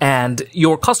 1. And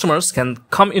your customers can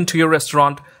come into your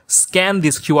restaurant, scan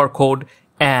this QR code,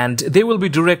 and they will be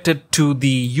directed to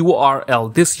the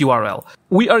URL, this URL.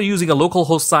 We are using a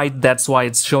localhost site, that's why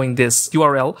it's showing this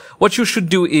URL. What you should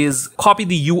do is copy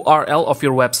the URL of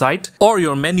your website or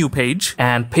your menu page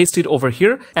and paste it over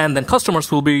here, and then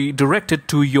customers will be directed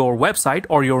to your website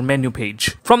or your menu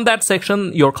page. From that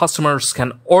section, your customers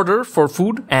can order for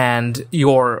food, and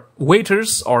your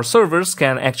waiters or servers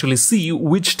can actually see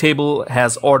which table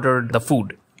has ordered the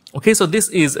food. Okay, so this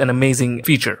is an amazing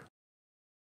feature.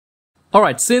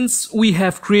 Alright, since we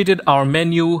have created our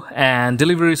menu and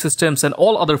delivery systems and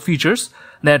all other features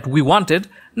that we wanted,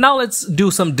 now let's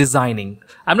do some designing.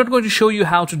 I'm not going to show you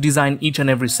how to design each and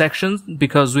every section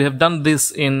because we have done this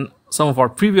in some of our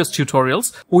previous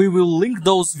tutorials. We will link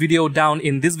those videos down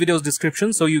in this video's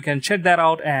description so you can check that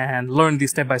out and learn the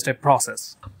step-by-step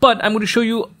process. But I'm going to show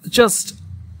you just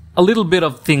a little bit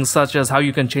of things such as how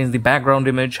you can change the background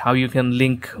image, how you can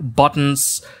link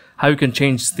buttons, how you can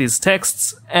change these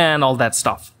texts, and all that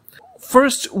stuff.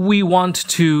 First, we want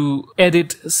to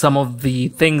edit some of the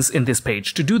things in this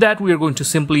page. To do that, we are going to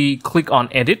simply click on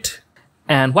edit.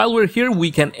 And while we're here,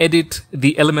 we can edit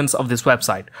the elements of this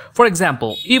website. For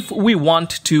example, if we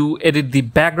want to edit the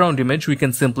background image, we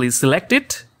can simply select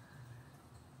it.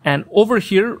 And over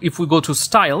here, if we go to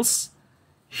styles,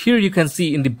 here you can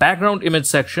see in the background image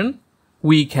section,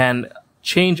 we can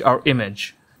change our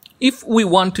image. If we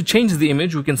want to change the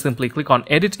image, we can simply click on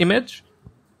edit image.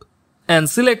 and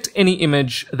select any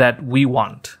image that we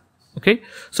want. Okay,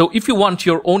 so if you want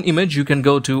your own image, you can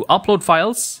go to Upload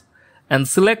Files and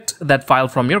select that file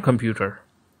from your computer.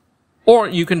 Or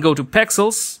you can go to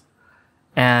Pexels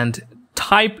and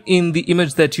type in the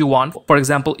image that you want. For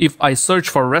example, if I search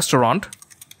for restaurant,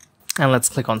 and let's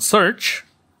click on search,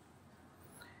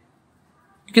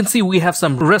 you can see we have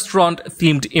some restaurant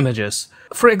themed images.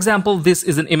 For example, this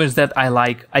is an image that I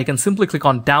like. I can simply click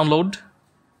on download.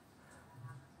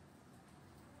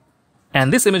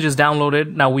 And this image is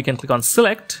downloaded. Now we can click on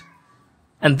select.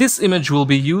 And this image will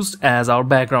be used as our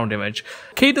background image.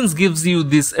 Cadence gives you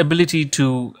this ability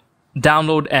to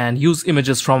download and use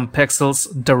images from Pexels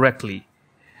directly.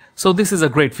 So this is a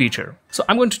great feature. So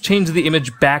I'm going to change the image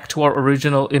back to our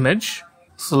original image.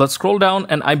 So let's scroll down,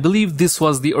 and I believe this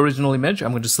was the original image.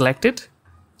 I'm going to select it.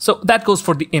 So that goes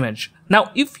for the image.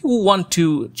 Now, if you want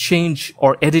to change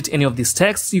or edit any of these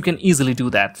texts, you can easily do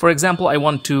that. For example, I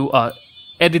want to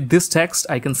edit this text.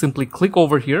 I can simply click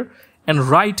over here and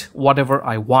write whatever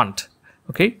I want.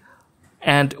 Okay.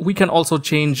 And we can also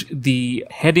change the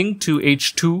heading to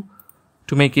H2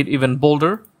 to make it even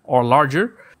bolder or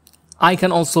larger. I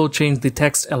can also change the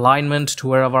text alignment to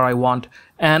wherever I want,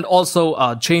 and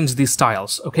also change the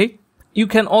styles. Okay. You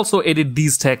can also edit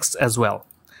these texts as well.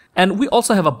 And we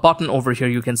also have a button over here.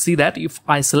 You can see that if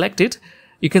I select it,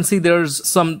 you can see there's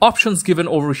some options given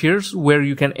over here where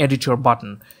you can edit your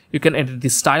button. You can edit the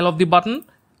style of the button.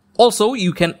 Also,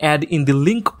 you can add in the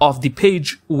link of the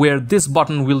page where this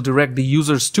button will direct the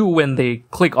users to when they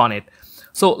click on it.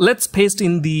 So let's paste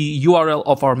in the URL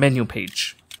of our menu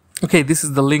page. Okay, this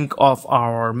is the link of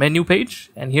our menu page,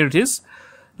 and here it is.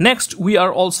 Next, we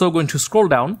are also going to scroll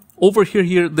down. Over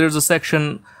here, there's a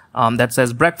section that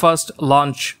says breakfast,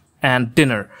 lunch, and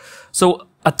dinner. So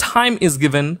a time is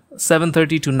given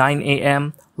 7:30 to 9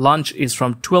 a.m. Lunch is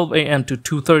from 12 a.m. to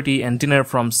 2:30, and dinner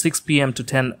from 6 p.m. to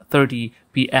 10:30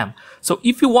 p.m. So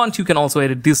if you want, you can also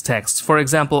edit these texts. For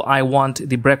example, I want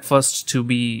the breakfast to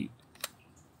be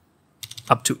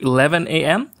up to 11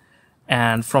 a.m.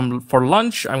 And for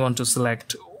lunch, I want to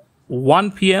select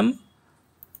 1 p.m.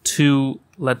 to,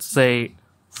 let's say,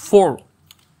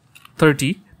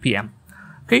 4:30 p.m.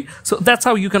 Okay, so that's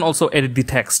how you can also edit the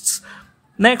texts.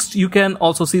 Next, you can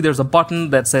also see there's a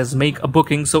button that says make a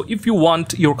booking. So if you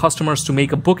want your customers to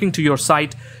make a booking to your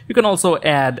site, you can also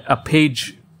add a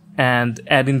page and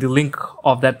add in the link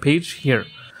of that page here.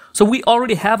 So we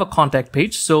already have a contact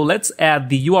page. So let's add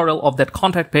the URL of that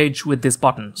contact page with this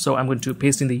button. So I'm going to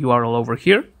paste in the URL over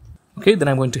here. Okay, then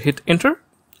I'm going to hit enter.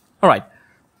 All right,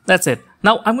 that's it.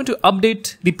 Now I'm going to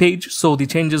update the page so the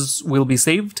changes will be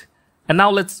saved. And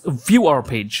now let's view our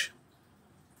page.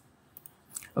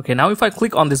 Okay, now if I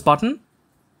click on this button,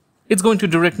 it's going to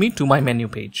direct me to my menu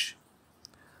page.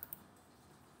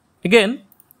 Again,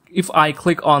 if I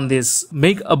click on this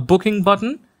make a booking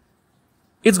button,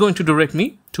 it's going to direct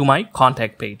me to my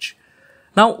contact page.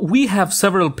 Now we have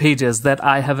several pages that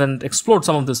I haven't explored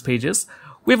some of these pages.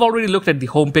 We've already looked at the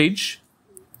home page,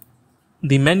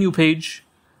 the menu page.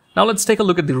 Now let's take a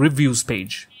look at the reviews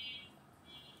page.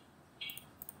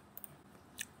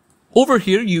 Over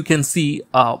here, you can see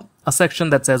a section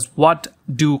that says, what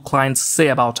do clients say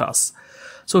about us?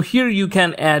 So here you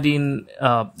can add in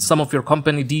some of your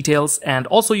company details, and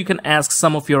also you can ask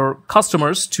some of your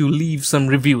customers to leave some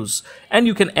reviews, and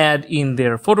you can add in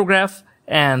their photograph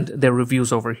and their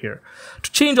reviews over here.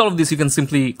 To change all of this, you can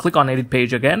simply click on edit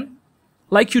page again.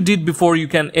 Like you did before, you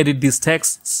can edit these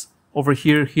texts over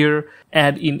here,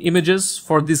 add in images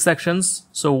for these sections.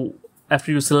 So after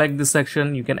you select this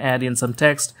section, you can add in some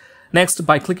text. Next,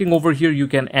 by clicking over here, you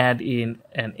can add in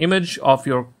an image of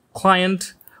your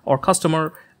client or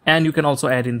customer, and you can also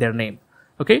add in their name.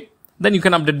 Okay, then you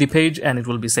can update the page and it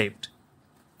will be saved.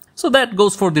 So that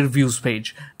goes for the reviews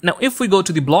page. Now, if we go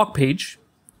to the blog page,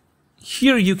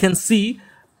 here you can see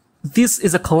this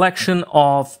is a collection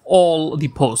of all the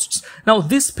posts. Now,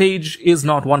 this page is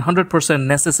not 100%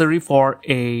 necessary for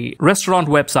a restaurant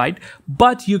website,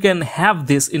 but you can have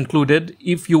this included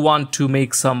if you want to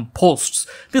make some posts.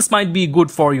 This might be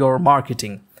good for your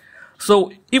marketing.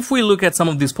 So if we look at some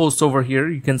of these posts over here,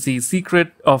 you can see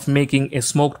secret of making a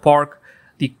smoked pork,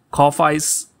 the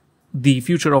coffees, the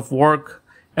future of work,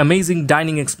 amazing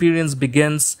dining experience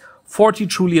begins, 40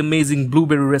 truly amazing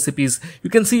blueberry recipes. You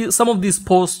can see some of these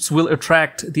posts will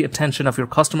attract the attention of your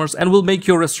customers and will make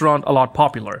your restaurant a lot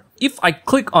popular. If I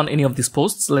click on any of these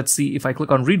posts, let's see if I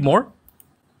click on read more,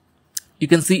 you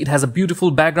can see it has a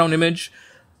beautiful background image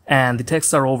and the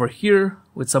texts are over here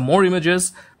with some more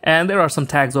images, and there are some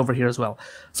tags over here as well.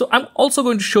 So I'm also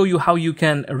going to show you how you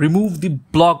can remove the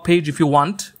blog page if you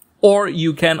want, or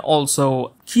you can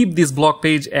also keep this blog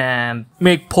page and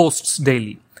make posts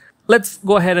daily. Let's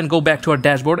go ahead and go back to our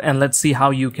dashboard and let's see how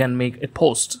you can make a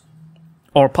post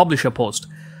or publish a post.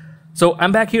 So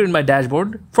I'm back here in my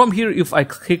dashboard. From here, if I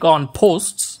click on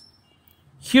posts,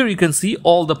 here you can see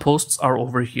all the posts are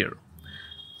over here.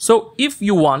 So if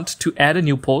you want to add a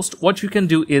new post, what you can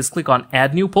do is click on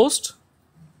add new post.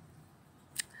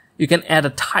 You can add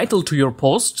a title to your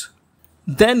post.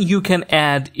 Then you can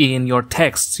add in your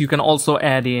texts. You can also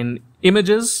add in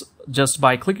images just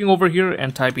by clicking over here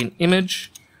and type in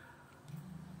image.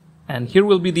 And here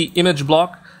will be the image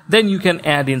block. Then you can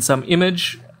add in some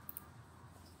image.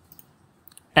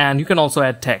 And you can also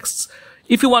add texts.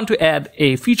 If you want to add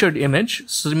a featured image,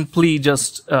 simply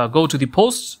just go to the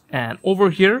post, and over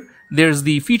here, there's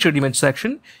the featured image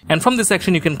section. And from this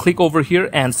section, you can click over here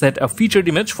and set a featured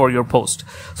image for your post.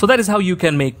 So that is how you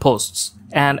can make posts.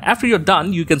 And after you're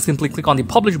done, you can simply click on the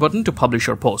publish button to publish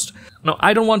your post. Now,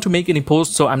 I don't want to make any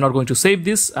posts, so I'm not going to save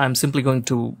this. I'm simply going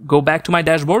to go back to my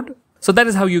dashboard. So that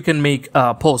is how you can make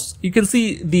posts. You can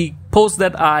see the post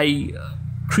that I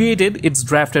created, it's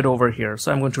drafted over here.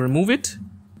 So I'm going to remove it.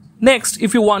 Next,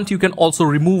 if you want, you can also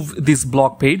remove this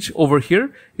blog page over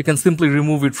here. You can simply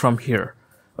remove it from here.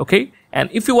 Okay. And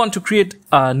if you want to create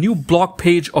a new blog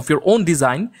page of your own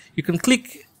design, you can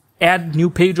click add new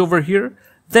page over here,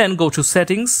 then go to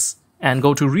settings and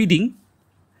go to reading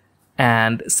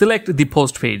and select the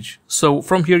post page. So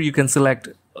from here, you can select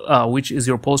which is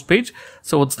your post page.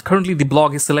 So it's currently the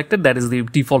blog is selected. That is the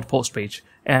default post page,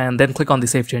 and then click on the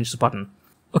save changes button.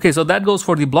 Okay, so that goes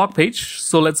for the blog page.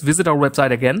 So let's visit our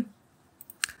website again.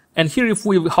 And here, if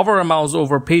we hover our mouse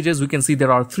over pages, we can see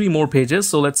there are 3 more pages.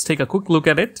 So let's take a quick look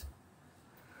at it.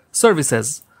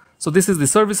 Services. So this is the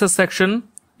services section.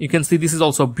 You can see this is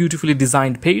also a beautifully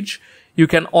designed page. You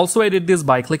can also edit this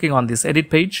by clicking on this edit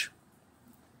page.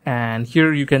 And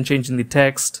here you can change in the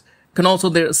text. You can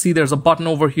also see there's a button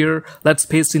over here. Let's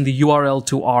paste in the URL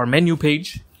to our menu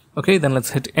page. Okay, then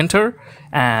let's hit enter,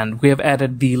 and we have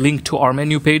added the link to our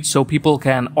menu page so people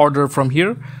can order from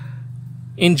here.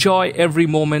 Enjoy every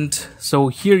moment. So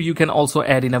here you can also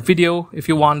add in a video if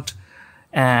you want,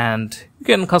 and you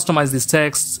can customize these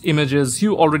texts, images.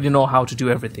 You already know how to do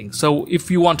everything. So if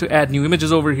you want to add new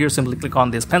images over here, simply click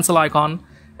on this pencil icon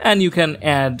and you can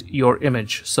add your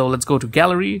image. So let's go to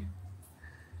gallery,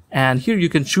 and here you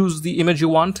can choose the image you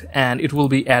want and it will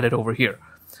be added over here.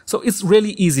 So it's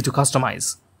really easy to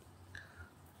customize.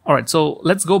 Alright, so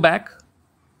let's go back.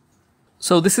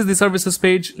 So this is the services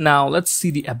page. Now let's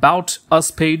see the About Us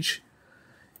page.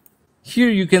 Here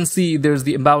you can see there's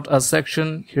the About Us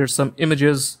section. Here's some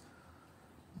images,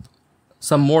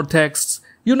 some more texts.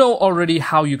 You know already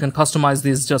how you can customize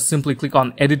this. Just simply click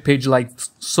on edit page like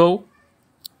so.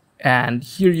 And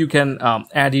here you can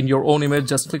add in your own image.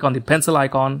 Just click on the pencil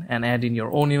icon and add in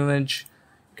your own image.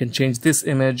 You can change this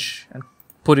image and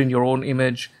put in your own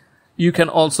image. You can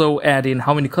also add in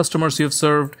how many customers you have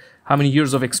served, how many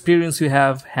years of experience you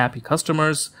have, happy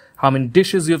customers, how many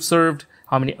dishes you have served,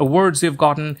 how many awards you've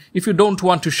gotten. If you don't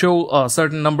want to show a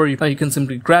certain number, you can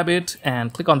simply grab it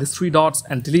and click on these 3 dots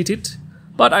and delete it.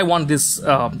 But I want this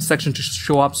section to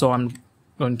show up, so I'm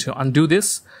going to undo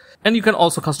this. And you can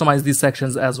also customize these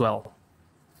sections as well.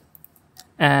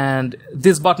 And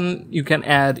this button you can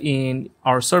add in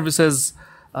our services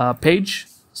page.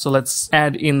 So let's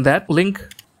add in that link.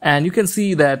 And you can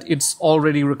see that it's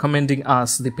already recommending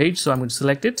us the page. So I'm going to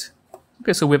select it.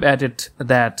 Okay, so we've added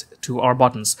that to our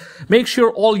buttons. Make sure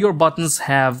all your buttons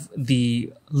have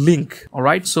the link. All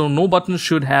right, so no button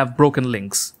should have broken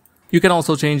links. You can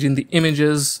also change in the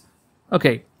images.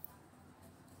 Okay,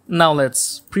 now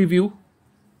let's preview.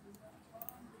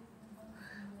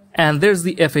 And there's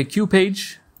the FAQ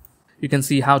page. You can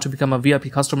see how to become a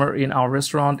VIP customer in our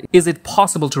restaurant. Is it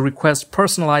possible to request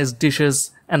personalized dishes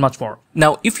and much more?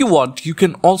 Now, if you want, you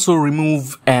can also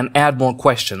remove and add more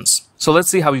questions. So let's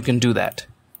see how you can do that.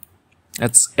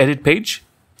 Let's edit page.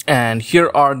 And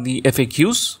here are the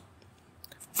FAQs.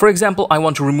 For example, I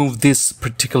want to remove this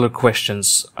particular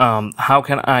questions. How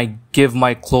can I give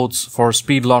my clothes for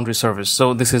speed laundry service?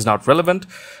 So this is not relevant.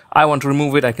 I want to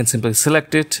remove it. I can simply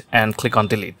select it and click on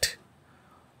delete.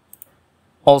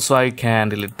 Also, I can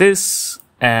delete this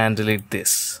and delete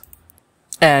this.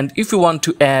 And if you want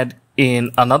to add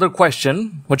in another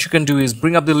question, what you can do is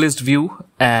bring up the list view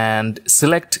and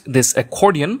select this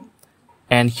accordion.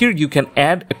 And here you can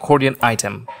add accordion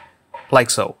item like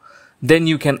so. Then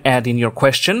you can add in your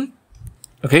question.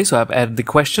 Okay, so I've added the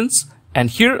questions.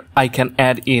 And here I can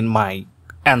add in my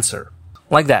answer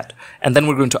like that. And then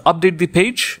we're going to update the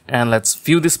page. And let's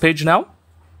view this page now.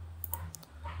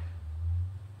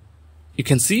 You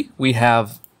can see we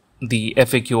have the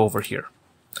FAQ over here.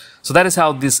 So that is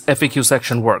how this FAQ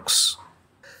section works.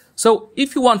 So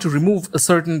if you want to remove a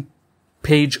certain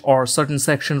page or certain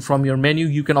section from your menu,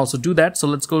 you can also do that. So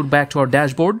let's go back to our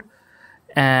dashboard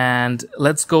and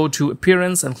let's go to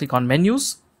appearance and click on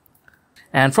menus.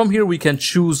 And from here we can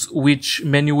choose which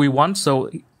menu we want. So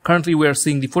currently we are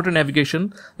seeing the footer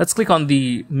navigation. Let's click on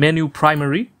the menu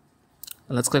primary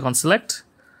and let's click on select.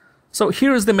 So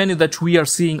here is the menu that we are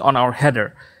seeing on our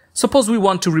header. Suppose we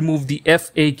want to remove the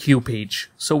FAQ page.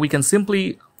 So we can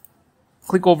simply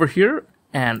click over here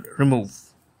and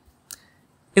remove.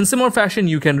 In similar fashion,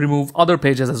 you can remove other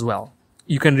pages as well.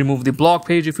 You can remove the blog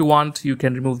page if you want. You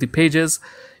can remove the pages.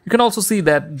 You can also see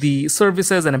that the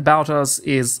services and about us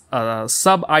is a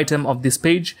sub item of this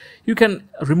page. You can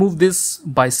remove this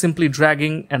by simply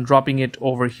dragging and dropping it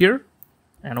over here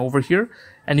and over here.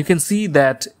 And you can see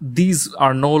that these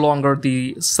are no longer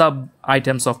the sub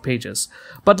items of pages.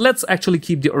 But let's actually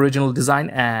keep the original design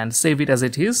and save it as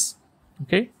it is.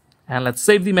 Okay. And let's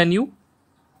save the menu.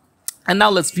 And now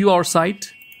let's view our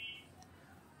site.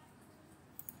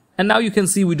 And now you can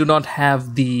see we do not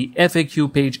have the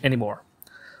FAQ page anymore.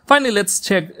 Finally, let's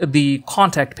check the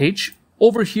contact page.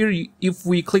 Over here, if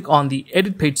we click on the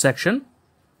edit page section,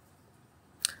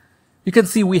 you can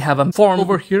see we have a form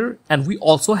over here and we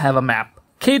also have a map.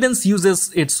 Kadence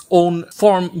uses its own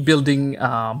form building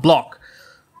block.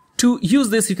 To use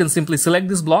this, you can simply select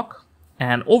this block.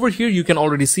 And over here, you can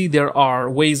already see there are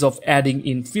ways of adding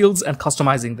in fields and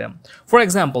customizing them. For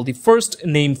example, the first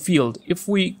name field, if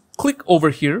we click over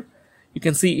here, you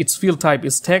can see its field type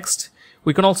is text.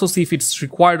 We can also see if it's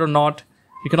required or not.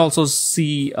 You can also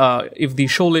see if the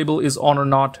show label is on or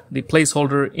not, the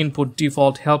placeholder, input,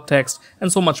 default, help text,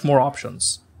 and so much more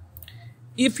options.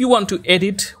 If you want to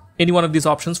edit any one of these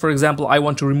options, for example, I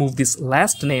want to remove this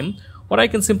last name, what I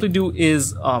can simply do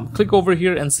is click over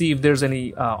here and see if there's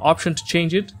any option to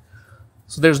change it.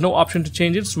 So there's no option to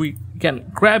change it, so we can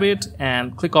grab it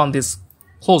and click on this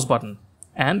close button,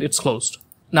 and it's closed.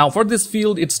 Now for this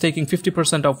field, it's taking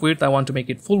 50% of width. I want to make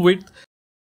it full width.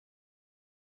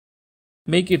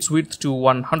 Make its width to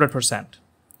 100%.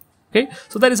 Okay,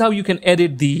 so that is how you can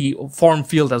edit the form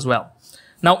field as well.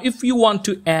 Now, if you want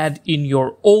to add in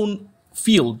your own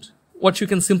field, what you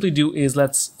can simply do is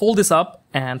let's fold this up,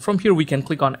 and from here we can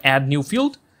click on add new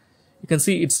field. You can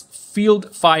see it's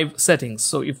field 5 settings.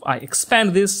 So if I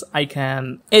expand this, I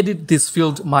can edit this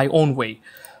field my own way.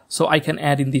 So I can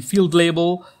add in the field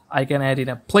label. I can add in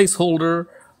a placeholder.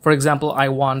 For example, I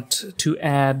want to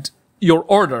add your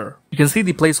order. You can see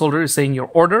the placeholder is saying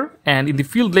your order, and in the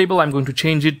field label, I'm going to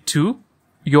change it to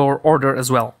your order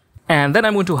as well. And then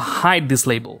I'm going to hide this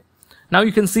label. Now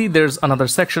you can see there's another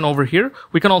section over here.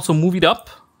 We can also move it up.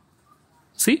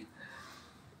 See?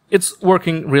 It's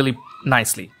working really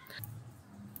nicely.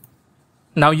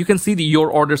 Now you can see the your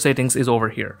order settings is over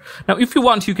here. Now if you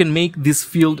want, you can make this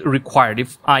field required.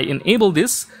 If I enable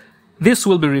this, this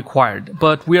will be required,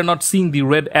 but we are not seeing the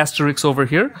red asterisk over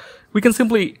here. We can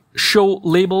simply show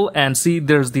label and see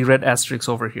there's the red asterisk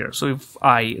over here. So if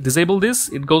I disable this,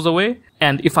 it goes away.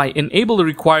 And if I enable the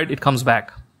required, it comes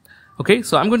back. Okay,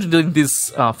 so I'm going to delete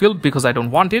this field because I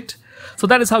don't want it. So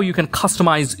that is how you can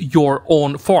customize your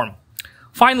own form.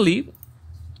 Finally,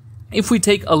 if we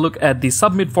take a look at the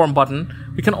submit form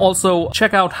button, we can also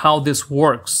check out how this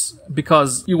works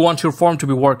because you want your form to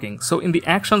be working. So in the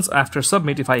actions after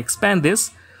submit, if I expand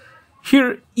this,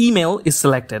 here email is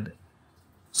selected.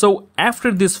 So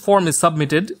after this form is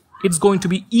submitted, it's going to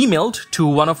be emailed to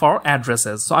one of our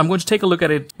addresses. So I'm going to take a look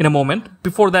at it in a moment.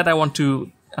 Before that, I want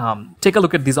to take a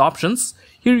look at these options.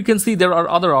 Here you can see there are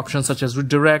other options such as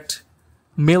redirect,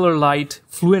 MailerLite,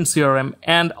 Fluent CRM,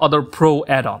 and other pro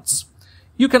add-ons.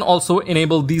 You can also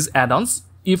enable these add-ons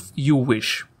if you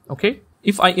wish. Okay.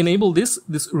 If I enable this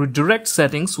redirect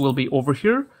settings will be over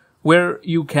here where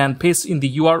you can paste in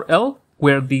the URL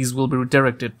where these will be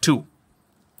redirected to.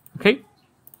 Okay.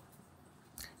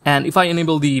 And if I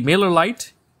enable the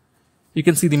MailerLite, you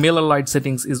can see the MailerLite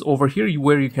settings is over here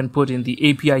where you can put in the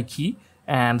API key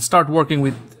and start working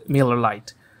with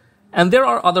MailerLite. And there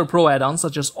are other pro add-ons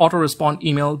such as auto-respond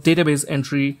email, database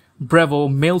entry, Brevo,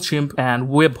 MailChimp, and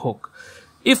Webhook.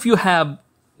 If you have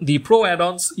the pro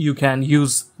add-ons, you can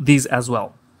use these as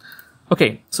well.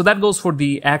 Okay, so that goes for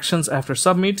the actions after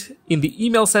submit. In the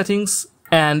email settings,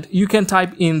 and you can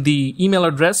type in the email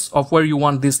address of where you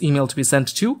want this email to be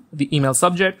sent to, the email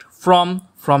subject, from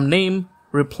name,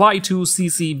 reply to,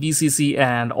 CC, BCC,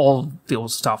 and all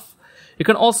those stuff. You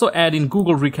can also add in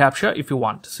Google reCAPTCHA if you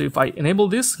want. So if I enable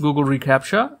this Google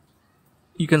reCAPTCHA,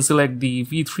 you can select the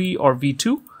V3 or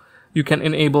V2. You can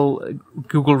enable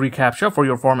Google reCAPTCHA for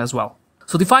your form as well.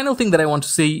 So the final thing that I want to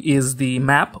say is the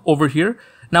map over here.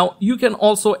 Now, you can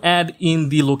also add in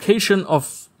the location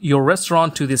of your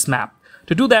restaurant to this map.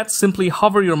 To do that, simply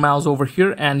hover your mouse over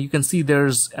here and you can see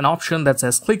there's an option that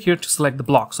says click here to select the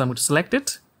block. So I'm going to select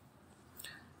it.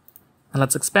 And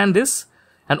let's expand this.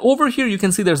 And over here, you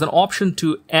can see there's an option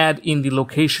to add in the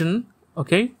location.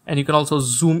 Okay. And you can also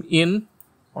zoom in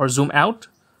or zoom out.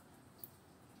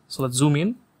 So let's zoom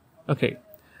in. Okay.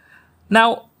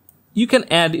 Now, you can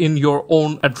add in your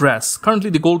own address. Currently,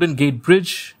 the Golden Gate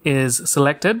Bridge is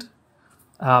selected.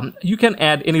 You can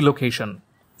add any location.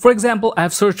 For example,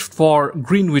 I've searched for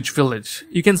Greenwich Village.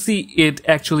 You can see it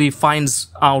actually finds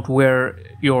out where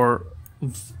your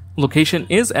location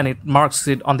is and it marks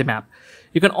it on the map.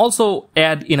 You can also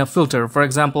add in a filter. For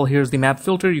example, here's the map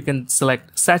filter. You can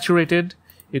select saturated,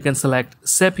 you can select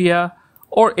sepia,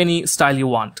 or any style you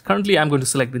want. Currently, I'm going to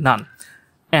select the none.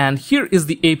 And here is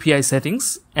the API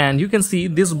settings. And you can see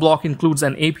this block includes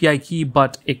an API key,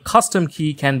 but a custom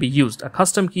key can be used. A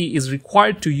custom key is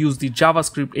required to use the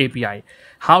JavaScript API.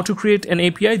 How to create an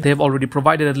API? They've already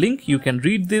provided a link. You can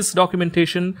read this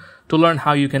documentation to learn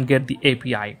how you can get the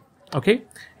API. Okay.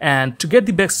 And to get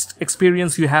the best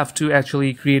experience, you have to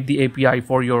actually create the API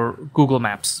for your Google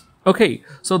Maps. Okay.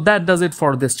 So that does it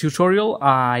for this tutorial.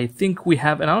 I think we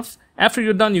have enough. After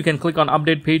you're done, you can click on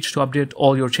update page to update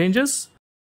all your changes.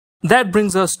 That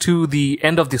brings us to the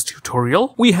end of this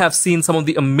tutorial. We have seen some of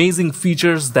the amazing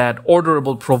features that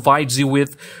Orderable provides you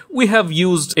with. We have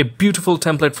used a beautiful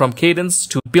template from Cadence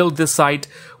to build this site.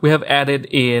 We have added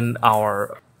in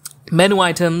our menu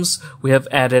items. We have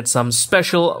added some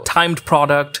special timed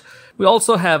product. We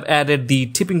also have added the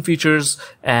tipping features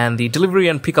and the delivery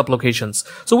and pickup locations.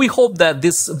 So we hope that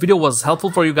this video was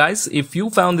helpful for you guys. If you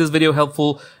found this video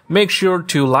helpful, make sure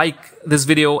to like this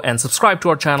video and subscribe to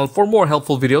our channel for more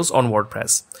helpful videos on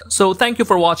WordPress. So thank you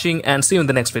for watching and see you in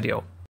the next video.